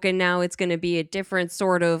joke and now it's going to be a different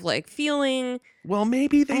sort of like feeling. Well,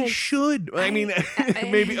 maybe they should. Maybe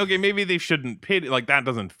they shouldn't pity. Like, that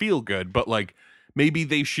doesn't feel good, but like maybe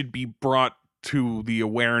they should be brought to the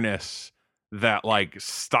awareness that like,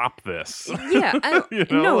 stop this. Yeah.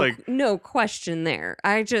 No question there.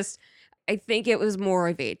 I think it was more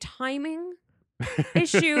of a timing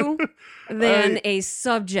issue than a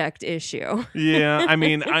subject issue. Yeah, I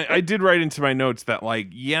mean, I did write into my notes that like,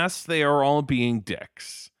 yes, they are all being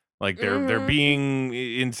dicks. Like they're being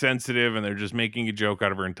insensitive and they're just making a joke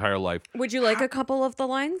out of her entire life. Would you like a couple of the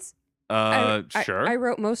lines? Sure. I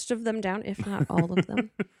wrote most of them down, if not all of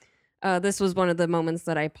them. This was one of the moments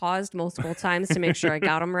that I paused multiple times to make sure I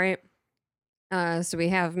got them right. So we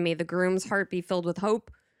have, may the groom's heart be filled with hope,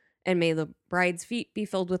 and may the bride's feet be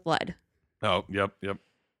filled with lead. Oh, yep.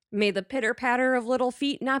 May the pitter-patter of little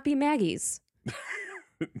feet not be Maggie's.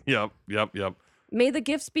 Yep. May the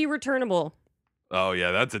gifts be returnable. Oh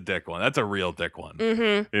yeah, that's a dick one. That's a real dick one.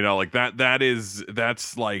 Mm-hmm. You know, like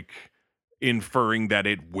that's like inferring that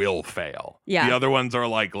it will fail. Yeah. The other ones are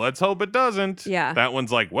like, let's hope it doesn't. Yeah. That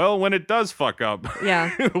one's like, well, when it does fuck up. Yeah.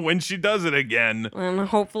 When she does it again. And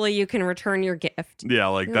hopefully you can return your gift. Yeah,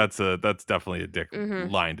 like that's definitely a dick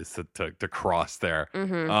line to cross there.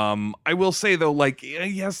 I will say though, like,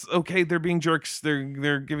 yes, okay, they're being jerks.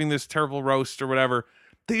 They're giving this terrible roast or whatever.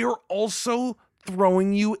 They are also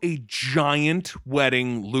throwing you a giant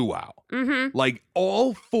wedding luau. Like,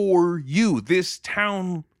 all for you. This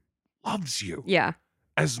town loves you. Yeah.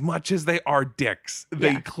 As much as they are dicks,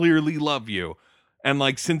 they clearly love you. And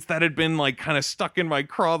like, since that had been like kind of stuck in my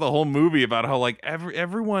craw the whole movie about how like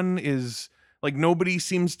everyone is like, nobody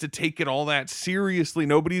seems to take it all that seriously.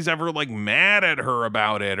 Nobody's ever like mad at her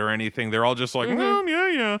about it or anything. They're all just like,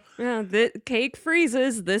 yeah. Yeah, the cake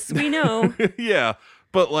freezes. This we know. Yeah.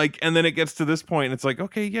 But like, and then it gets to this point and it's like,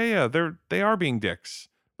 okay, yeah, they are being dicks,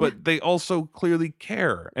 but they also clearly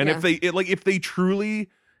care. And if they truly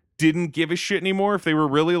didn't give a shit anymore, if they were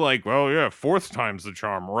really like, well, yeah, fourth time's the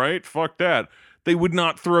charm, right? Fuck that. They would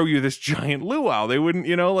not throw you this giant luau. They wouldn't,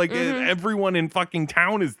 like everyone in fucking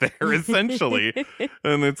town is there essentially.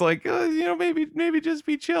 And it's like, maybe just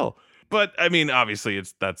be chill. But I mean, obviously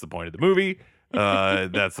that's the point of the movie.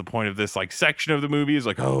 That's the point of this like section of the movie is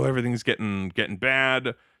like, oh, everything's getting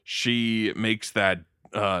bad. She makes that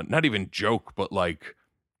not even joke, but like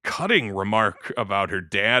cutting remark about her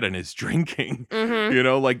dad and his drinking.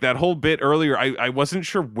 Like that whole bit earlier, I wasn't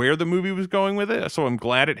sure where the movie was going with it, so I'm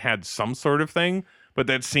glad it had some sort of thing. But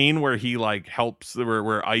that scene where he like helps,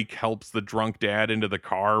 where Ike helps the drunk dad into the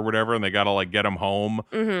car or whatever, and they gotta like get him home,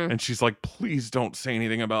 and she's like, please don't say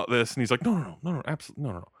anything about this, and he's like, no,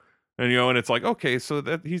 absolutely no. And and it's like, okay, so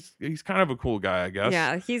that he's kind of a cool guy, I guess.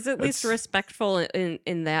 Yeah, he's at least respectful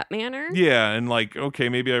in that manner. Yeah, and like, okay,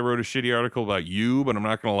 maybe I wrote a shitty article about you, but I'm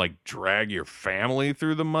not gonna like drag your family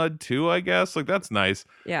through the mud too, I guess. Like, that's nice.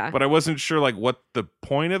 Yeah. But I wasn't sure like what the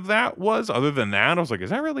point of that was. Other than that, I was like, is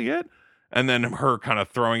that really it? And then her kind of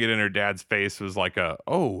throwing it in her dad's face was like oh,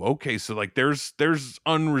 okay, so like there's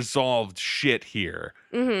unresolved shit here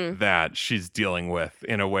that she's dealing with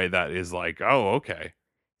in a way that is like, oh, okay.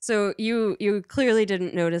 So you clearly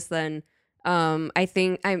didn't notice then. I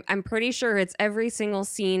think I'm pretty sure it's every single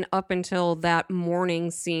scene up until that morning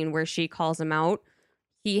scene where she calls him out.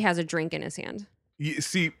 He has a drink in his hand. You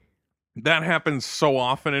see, that happens so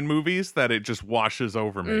often in movies that it just washes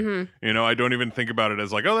over me. I don't even think about it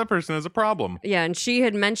as like, oh, that person has a problem. Yeah, and she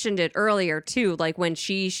had mentioned it earlier too, like when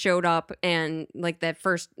she showed up and like that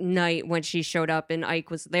first night when she showed up and Ike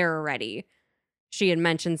was there already. She had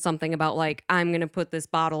mentioned something about like, I'm going to put this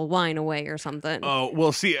bottle of wine away or something. Oh,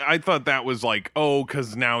 well, see, I thought that was like, oh,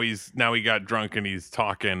 because now he got drunk and he's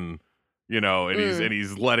talking, and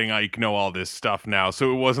he's letting Ike know all this stuff now.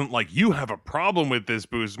 So it wasn't like, you have a problem with this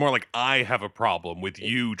booze. It's more like, I have a problem with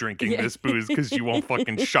you drinking this booze because you won't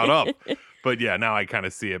fucking shut up. But yeah, now I kind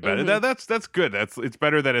of see it better. That's good. It's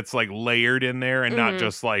better that it's like layered in there and not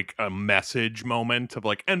just like a message moment of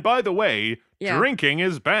like, and by the way, drinking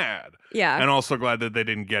is bad. Yeah. And also glad that they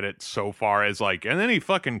didn't get it so far as like, and then he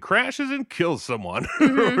fucking crashes and kills someone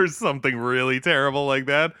or something really terrible like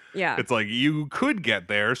that. Yeah. It's like, you could get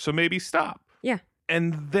there, so maybe stop. Yeah.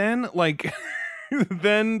 And then like,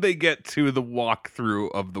 then they get to the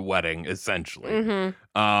walkthrough of the wedding, essentially.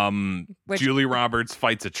 Julie Roberts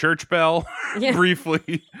fights a church bell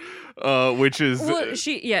briefly, which is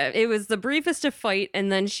it was the briefest of fight,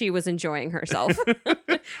 and then she was enjoying herself.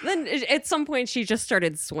 Then at some point she just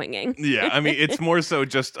started swinging. Yeah, I mean, it's more so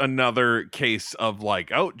just another case of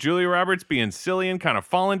like, oh, Julia Roberts being silly and kind of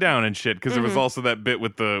falling down and shit, because there was also that bit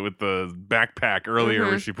with the backpack earlier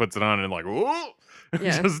where she puts it on and like, whoa.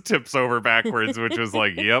 Just tips over backwards, which was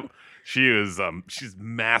like, yep, she's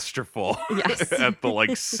masterful at the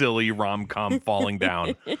like silly rom-com falling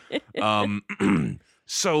down.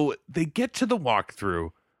 So they get to the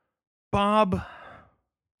walkthrough. Bob,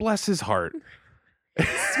 bless his heart,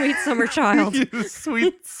 sweet summer child,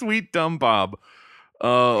 sweet dumb Bob,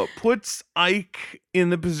 puts Ike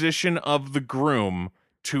in the position of the groom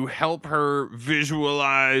to help her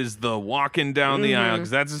visualize the walking down the aisle,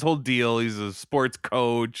 because that's his whole deal. He's a sports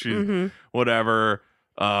coach, whatever.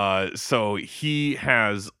 So he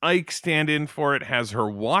has Ike stand in for it, has her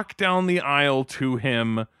walk down the aisle to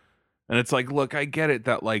him. And it's like, look, I get it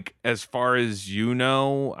that like, as far as you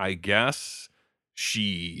know, I guess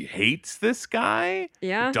she hates this guy.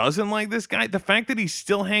 Yeah. Doesn't like this guy. The fact that he's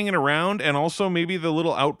still hanging around, and also maybe the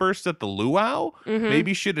little outburst at the luau,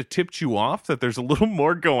 maybe should have tipped you off that there's a little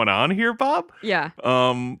more going on here, Bob. Yeah.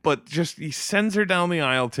 But just he sends her down the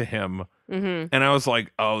aisle to him. And I was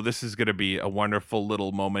like, oh, this is going to be a wonderful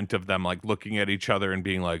little moment of them like looking at each other and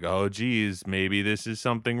being like, oh, geez, maybe this is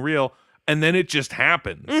something real. And then it just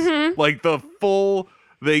happens. Like the full,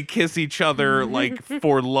 they kiss each other like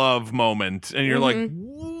for love moment. And you're like,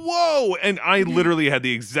 whoa. And I literally had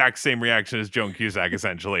the exact same reaction as Joan Cusack,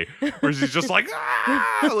 essentially, where she's just like,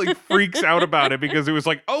 ah, like freaks out about it because it was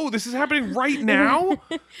like, oh, this is happening right now?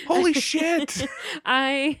 Holy shit.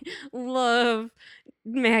 I love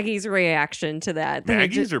Maggie's reaction to that.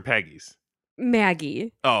 Maggie's or Peggy's?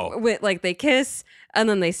 Maggie. Oh. With, like, they kiss and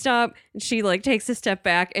then they stop. And she like takes a step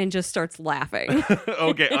back and just starts laughing.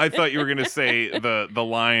 Okay, I thought you were gonna say the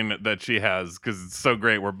line that she has because it's so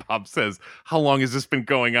great where Bob says, "How long has this been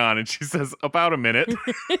going on?" And she says, "About a minute."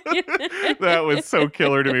 That was so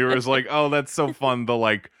killer to me. Where it was like, oh, that's so fun. The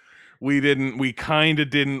like. We kind of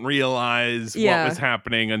didn't realize what was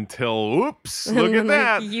happening until, oops, look at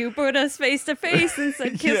that. Like, you put us face to face and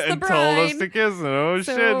said, kiss the and bride. told us to kiss. And, oh,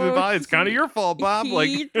 So shit, it's kind of your fault, Bob.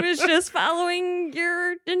 He was just following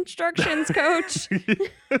your instructions, coach.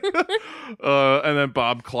 And then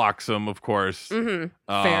Bob clocks him, of course.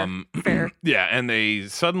 Fair. Yeah, and they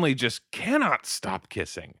suddenly just cannot stop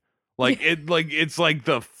kissing. It's like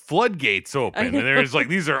the floodgates open, and there's like,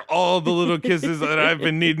 these are all the little kisses that I've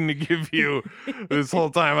been needing to give you this whole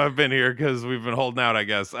time I've been here because we've been holding out, I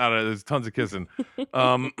guess. There's tons of kissing,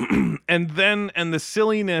 and the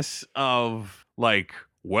silliness of like,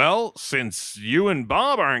 well, since you and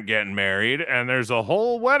Bob aren't getting married, and there's a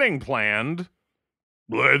whole wedding planned,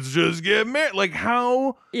 let's just get married. Like,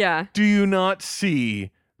 how do you not see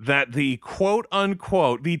that the quote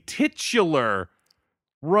unquote the titular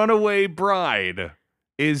Runaway Bride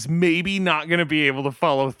is maybe not going to be able to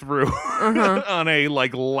follow through on a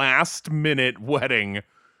like last minute wedding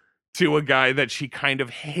to a guy that she kind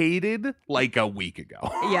of hated like a week ago.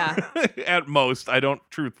 Yeah. At most. I don't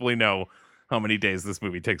truthfully know how many days this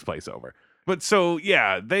movie takes place over. But so,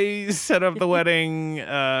 yeah, they set up the wedding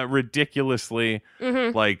ridiculously.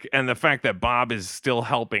 Like, and the fact that Bob is still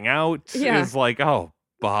helping out is like, oh,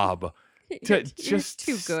 Bob, just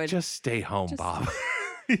too good. Just stay home, Bob.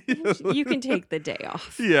 You can take the day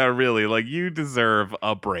off. Yeah, really. Like, you deserve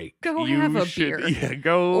a break. Go have a beer. Yeah,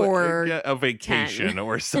 go or get a vacation 10.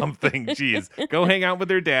 or something. Jeez. Go hang out with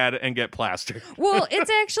your dad and get plastered. Well, it's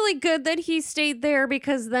actually good that he stayed there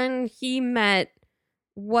because then he met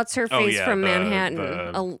what's her face from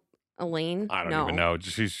Manhattan. Elaine? I don't even know.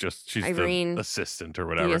 She's Irene, the assistant or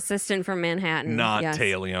whatever. The assistant from Manhattan. Not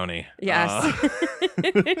Téa Leoni. Yes.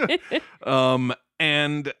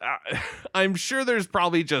 And I'm sure there's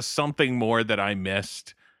probably just something more that I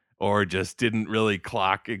missed or just didn't really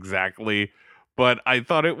clock exactly. But I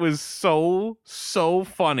thought it was so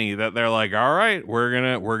funny that they're like, all right, we're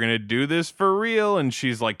gonna do this for real. And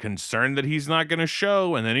she's like concerned that he's not gonna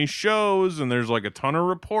show, and then he shows, and there's like a ton of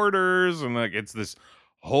reporters, and like it's this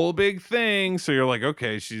whole big thing. So you're like,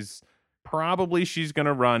 okay, she's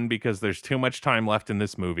gonna run because there's too much time left in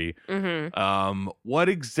this movie. What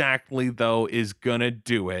exactly though is gonna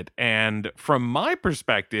do it? And from my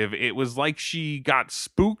perspective, it was like she got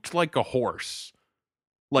spooked like a horse.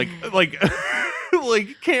 Like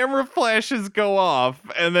camera flashes go off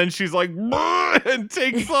and then she's like and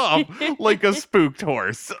takes off like a spooked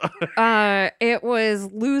horse. It was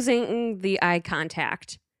losing the eye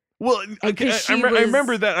contact. Well, okay, I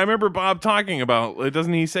remember that. I remember Bob talking about.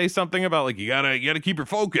 Doesn't he say something about like you gotta keep her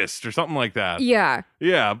focused or something like that? Yeah,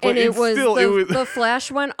 yeah. But and it was the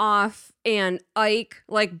flash went off and Ike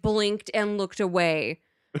like blinked and looked away,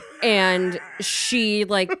 and she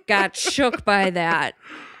like got shook by that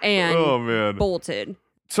and bolted.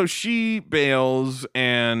 So she bails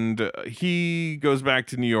and he goes back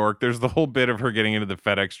to New York. There's the whole bit of her getting into the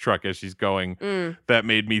FedEx truck as she's going that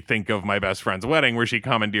made me think of My Best Friend's Wedding, where she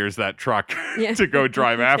commandeers that truck to go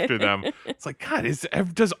drive after them. It's like, God,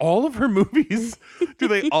 does all of her movies, do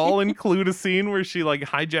they all include a scene where she like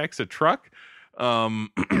hijacks a truck?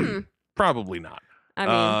 Probably not.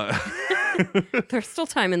 I mean, there's still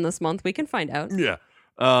time in this month. We can find out. Yeah.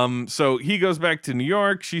 So he goes back to New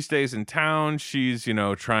York. She stays in town. She's,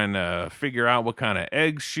 trying to figure out what kind of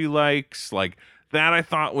eggs she likes. Like that, I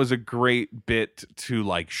thought was a great bit to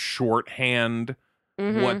like shorthand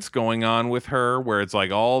what's going on with her, where it's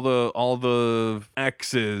like all the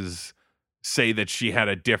exes say that she had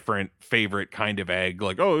a different favorite kind of egg.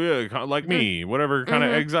 Like, oh yeah, like me, whatever kind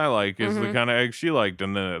of eggs I like is the kind of egg she liked.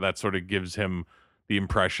 And then that sort of gives him the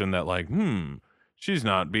impression that like, she's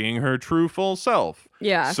not being her true full self.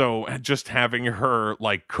 Yeah. So just having her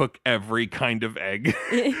like cook every kind of egg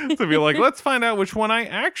to be like, let's find out which one I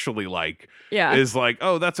actually like. Yeah. Is like,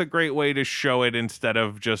 oh, that's a great way to show it instead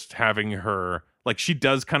of just having her like she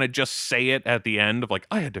does kind of just say it at the end of like,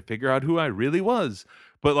 I had to figure out who I really was.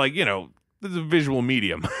 But like, you know, it's a visual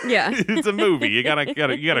medium. Yeah. It's a movie. You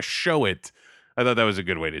gotta show it. I thought that was a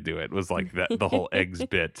good way to do it. Was like that the whole eggs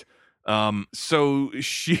bit. So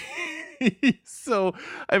she so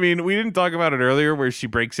I mean, we didn't talk about it earlier where she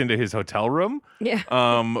breaks into his hotel room. Yeah.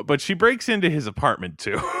 But she breaks into his apartment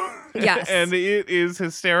too. Yes. And it is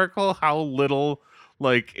hysterical how little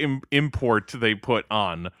like import they put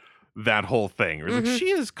on that whole thing. It was like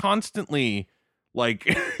she is constantly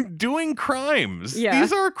like doing crimes. Yeah.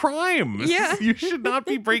 These are crimes. Yeah. You should not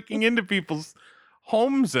be breaking into people's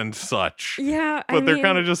homes and such. Yeah. But they're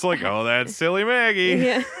kind of just like, oh, that's silly Maggie.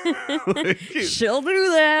 Yeah. Like, she'll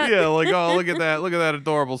do that. yeah, like, oh, look at that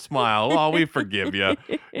adorable smile. Oh, we forgive you.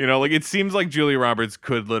 You know, like it seems like Julia Roberts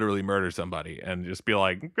could literally murder somebody and just be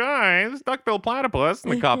like, guys, duckbill platypus,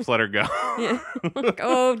 and the cops let her go. Yeah. Like,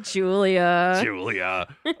 oh, Julia. Julia.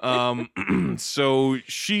 So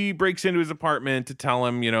she breaks into his apartment to tell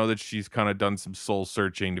him, you know, that she's kind of done some soul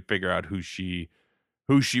searching to figure out who she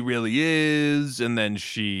really is, and then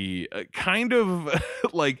she kind of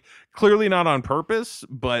like clearly not on purpose,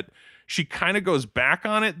 but she kind of goes back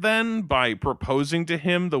on it then by proposing to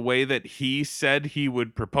him the way that he said he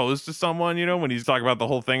would propose to someone, you know, when he's talking about the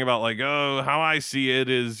whole thing about like, oh, how I see it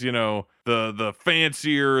is, you know, the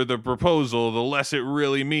fancier the proposal, the less it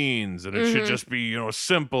really means, and it should just be, you know,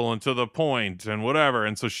 simple and to the point and whatever.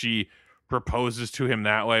 And so she proposes to him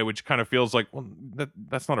that way, which kind of feels like, well,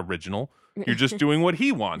 that's not original. You're just doing what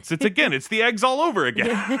he wants. It's the eggs all over again.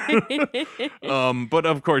 But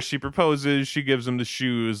of course she proposes, she gives him the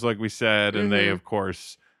shoes like we said, and they of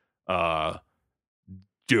course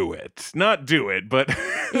do it. Not do it, but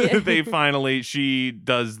they finally, she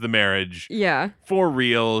does the marriage. Yeah. For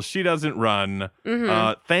real. She doesn't run.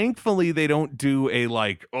 Thankfully they don't do a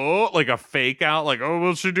like a fake out, like, oh,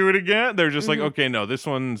 will she do it again? They're just like, okay, no, this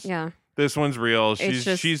one's real.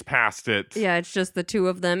 She's past it. Yeah, it's just the two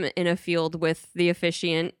of them in a field with the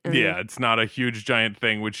officiant. Yeah, it's not a huge giant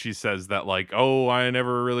thing, which she says that like, oh, I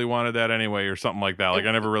never really wanted that anyway, or something like that. Like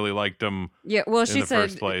I never really liked him. Yeah, well, in the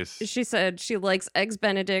first place. She said she likes Eggs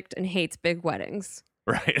Benedict and hates big weddings.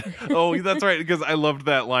 Right. Oh, that's right. Because I loved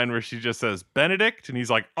that line where she just says Benedict, and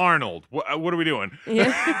he's like, Arnold. What are we doing?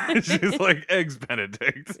 Yeah. She's like, Eggs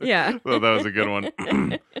Benedict. Yeah. So that was a good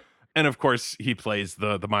one. And of course, he plays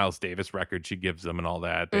the Miles Davis record she gives him and all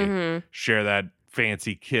that. They share that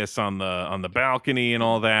fancy kiss on the balcony and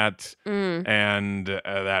all that. And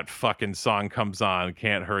that fucking song comes on,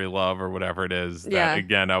 Can't Hurry Love or whatever it is. That,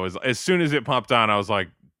 again, I was, as soon as it popped on, I was like,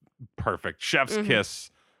 perfect. Chef's kiss.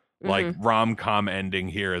 Like rom-com ending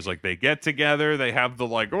here is like they get together, they have the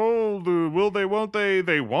like, oh, will they, won't they?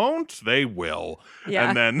 They won't, they will. Yeah.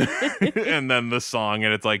 And then the song,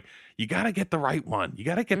 and it's like, you gotta get the right one. You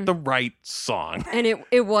gotta get the right song. And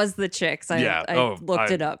it was the Chicks. I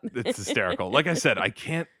looked it up. It's hysterical. Like I said, I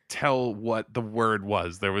can't tell what the word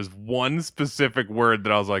was. There was one specific word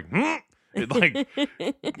that I was like, it like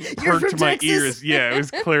hurt my ears. Yeah, it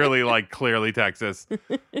was clearly Texas.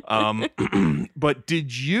 But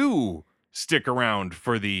did you stick around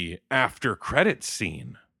for the after credits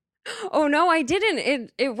scene? Oh no, I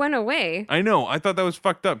didn't. It went away. I know. I thought that was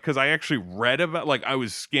fucked up because I actually read about, like, I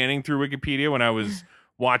was scanning through Wikipedia when I was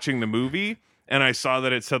watching the movie, and I saw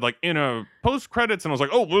that it said like in a post credits, and I was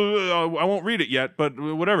like, oh, I won't read it yet, but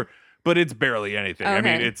whatever. But it's barely anything. Okay. I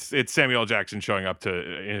mean, it's Samuel L. Jackson showing up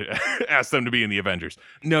to ask them to be in the Avengers.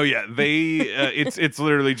 No, yeah, it's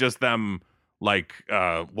literally just them like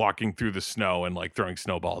walking through the snow and like throwing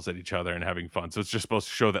snowballs at each other and having fun. So it's just supposed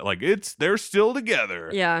to show that like they're still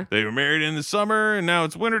together. Yeah. They were married in the summer and now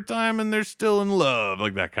it's wintertime and they're still in love,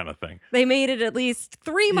 like that kind of thing. They made it at least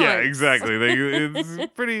 3 months. Yeah, exactly.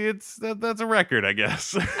 That's a record, I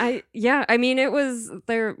guess. I mean, it was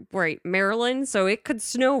they're right, Maryland, so it could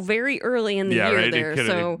snow very early in the year right? there.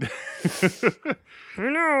 So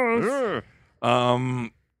who knows?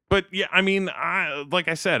 But yeah, I mean, like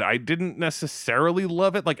I said, I didn't necessarily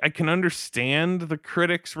love it. Like, I can understand the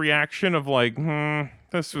critics' reaction of like,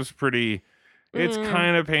 this was pretty. It's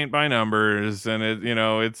kind of paint by numbers, and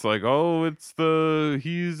it's like, oh,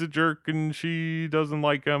 he's a jerk and she doesn't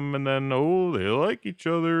like him, and then they like each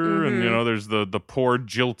other, and there's the poor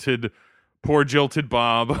jilted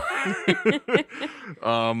Bob.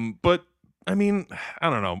 But I mean, I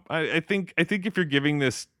don't know. I think if you're giving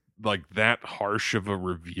this like that harsh of a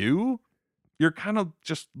review, you're kind of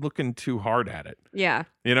just looking too hard at it. Yeah.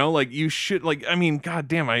 You know, like you should, like, I mean,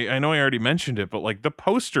 goddamn, I know I already mentioned it, but like the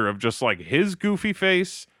poster of just like his goofy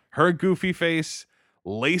face, her goofy face,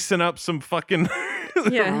 lacing up some fucking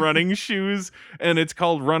running shoes, and it's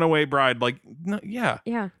called Runaway Bride. Like, no, yeah,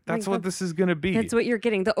 that's like what this is gonna be. That's what you're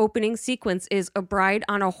getting. The opening sequence is a bride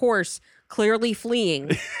on a horse, clearly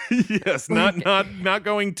fleeing. Yes, not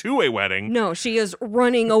going to a wedding. No, she is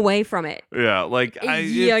running away from it. Yeah, like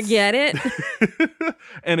you get it.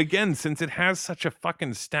 And again, since it has such a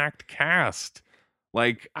fucking stacked cast,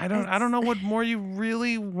 like I don't know what more you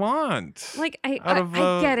really want. Like I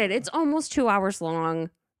get it. It's almost 2 hours long.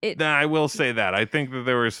 I will say that. I think that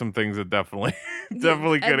there were some things that definitely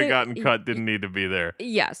could have gotten cut, didn't need to be there.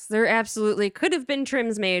 Yes, there absolutely could have been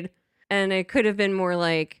trims made, and it could have been more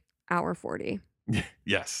like hour 40.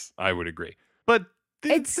 Yes, I would agree. But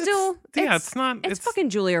it's fucking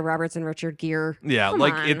Julia Roberts and Richard Gere. Yeah, Come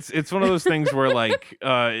like on. it's one of those things where like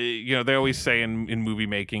they always say in movie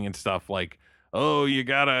making and stuff like, oh, you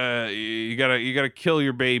gotta kill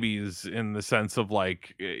your babies, in the sense of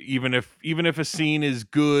like, even if a scene is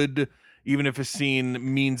good, even if a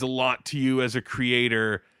scene means a lot to you as a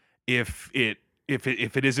creator, if it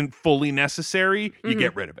isn't fully necessary, you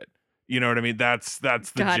get rid of it. You know what I mean? That's the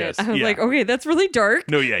gist. I was like, okay, that's really dark.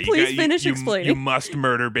 No, yeah, please finish explaining. You must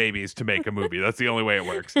murder babies to make a movie. That's the only way it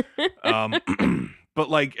works. But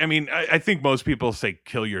like, I mean, I think most people say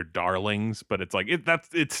kill your darlings, but it's like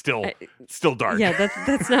it's still dark. Yeah,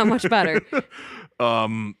 that's not much better.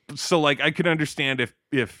 So like, I could understand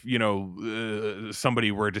if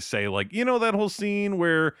somebody were to say like, that whole scene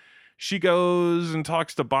where she goes and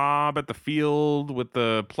talks to Bob at the field with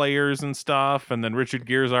the players and stuff, and then Richard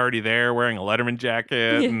Gere's already there wearing a Letterman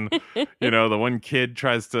jacket, and the one kid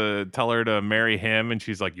tries to tell her to marry him, and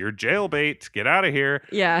she's like, "You're jailbait, get out of here."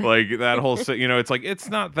 Yeah, like that whole it's like, it's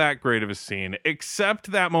not that great of a scene, except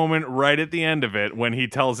that moment right at the end of it when he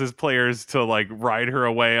tells his players to like ride her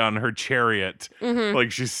away on her chariot,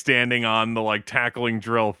 like she's standing on the like tackling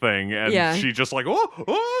drill thing, and she just like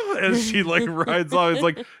oh as she like rides off. It's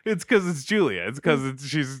like, it's because it's Julia. It's because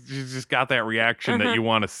she's just got that reaction that you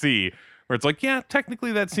want to see, where it's like, yeah,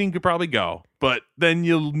 technically that scene could probably go, but then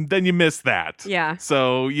you miss that. Yeah.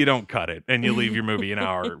 So you don't cut it, and you leave your movie an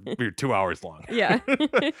hour or 2 hours long. Yeah.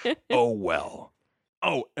 Oh well.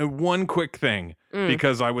 Oh, and one quick thing,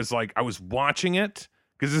 because I was watching it,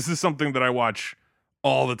 because this is something that I watch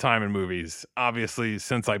all the time in movies. Obviously,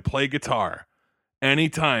 since I play guitar.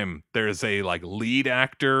 Anytime there's a like lead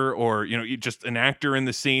actor, or just an actor in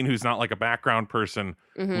the scene who's not like a background person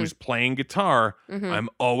who's playing guitar, I'm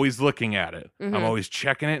always looking at it. I'm always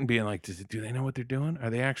checking it and being like, do they know what they're doing?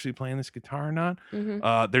 Are they actually playing this guitar or not?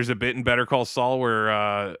 There's a bit in Better Call Saul where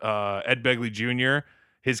Ed Begley Jr.,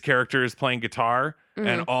 his character is playing guitar,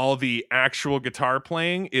 and all the actual guitar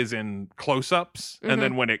playing is in close-ups, and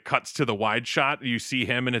then when it cuts to the wide shot, you see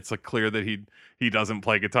him, and it's like clear that he doesn't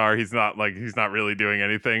play guitar. He's not really doing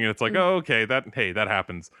anything, and it's like, oh, okay, that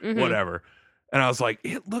happens, whatever. And I was like,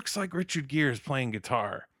 it looks like Richard Gere is playing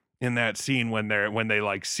guitar in that scene when they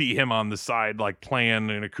like see him on the side like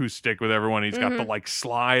playing an acoustic with everyone. He's got the like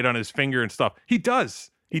slide on his finger and stuff. He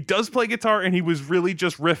does play guitar, and he was really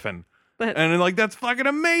just riffing. And like, that's fucking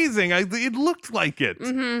amazing. It looked like it.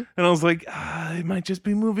 And I was like, it might just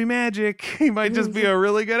be movie magic. He might just be a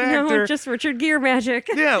really good actor. No, just Richard Gere magic.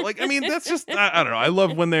 Yeah, like, I mean, that's just, I don't know. I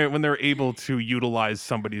love when they're able to utilize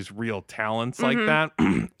somebody's real talents like that.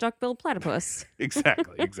 Duck-billed platypus.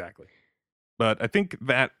 Exactly. But I think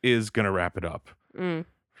that is going to wrap it up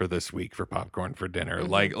for this week for Popcorn for Dinner.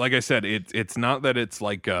 Like I said, it's not that it's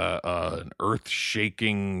like an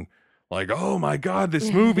earth-shaking, like, oh my God,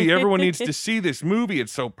 this movie, everyone needs to see this movie.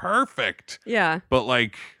 It's so perfect. Yeah. But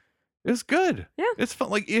like, it's good. Yeah. It's fun.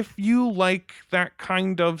 Like, if you like that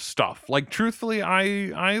kind of stuff, like, truthfully,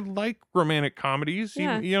 I like romantic comedies.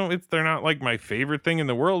 Yeah. They're not like my favorite thing in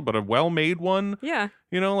the world, but a well-made one. Yeah.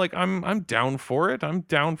 Like I'm down for it. And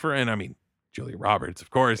I mean, Julia Roberts, of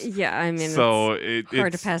course. Yeah, I mean, so it's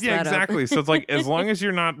hard to pass that up. Yeah, exactly. So it's like, as long as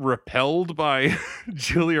you're not repelled by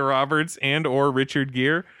Julia Roberts and or Richard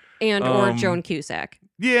Gere, or Joan Cusack.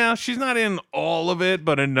 Yeah, she's not in all of it,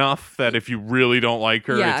 but enough that if you really don't like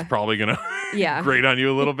her, it's probably gonna grate on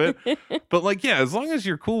you a little bit. But like, yeah, as long as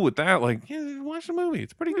you're cool with that, like, yeah, watch the movie.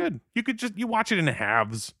 It's pretty good. You could you watch it in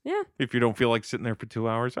halves. Yeah. If you don't feel like sitting there for 2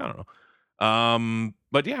 hours. I don't know.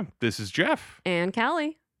 But yeah, this is Jeff. And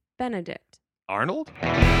Callie. Benedict. Arnold.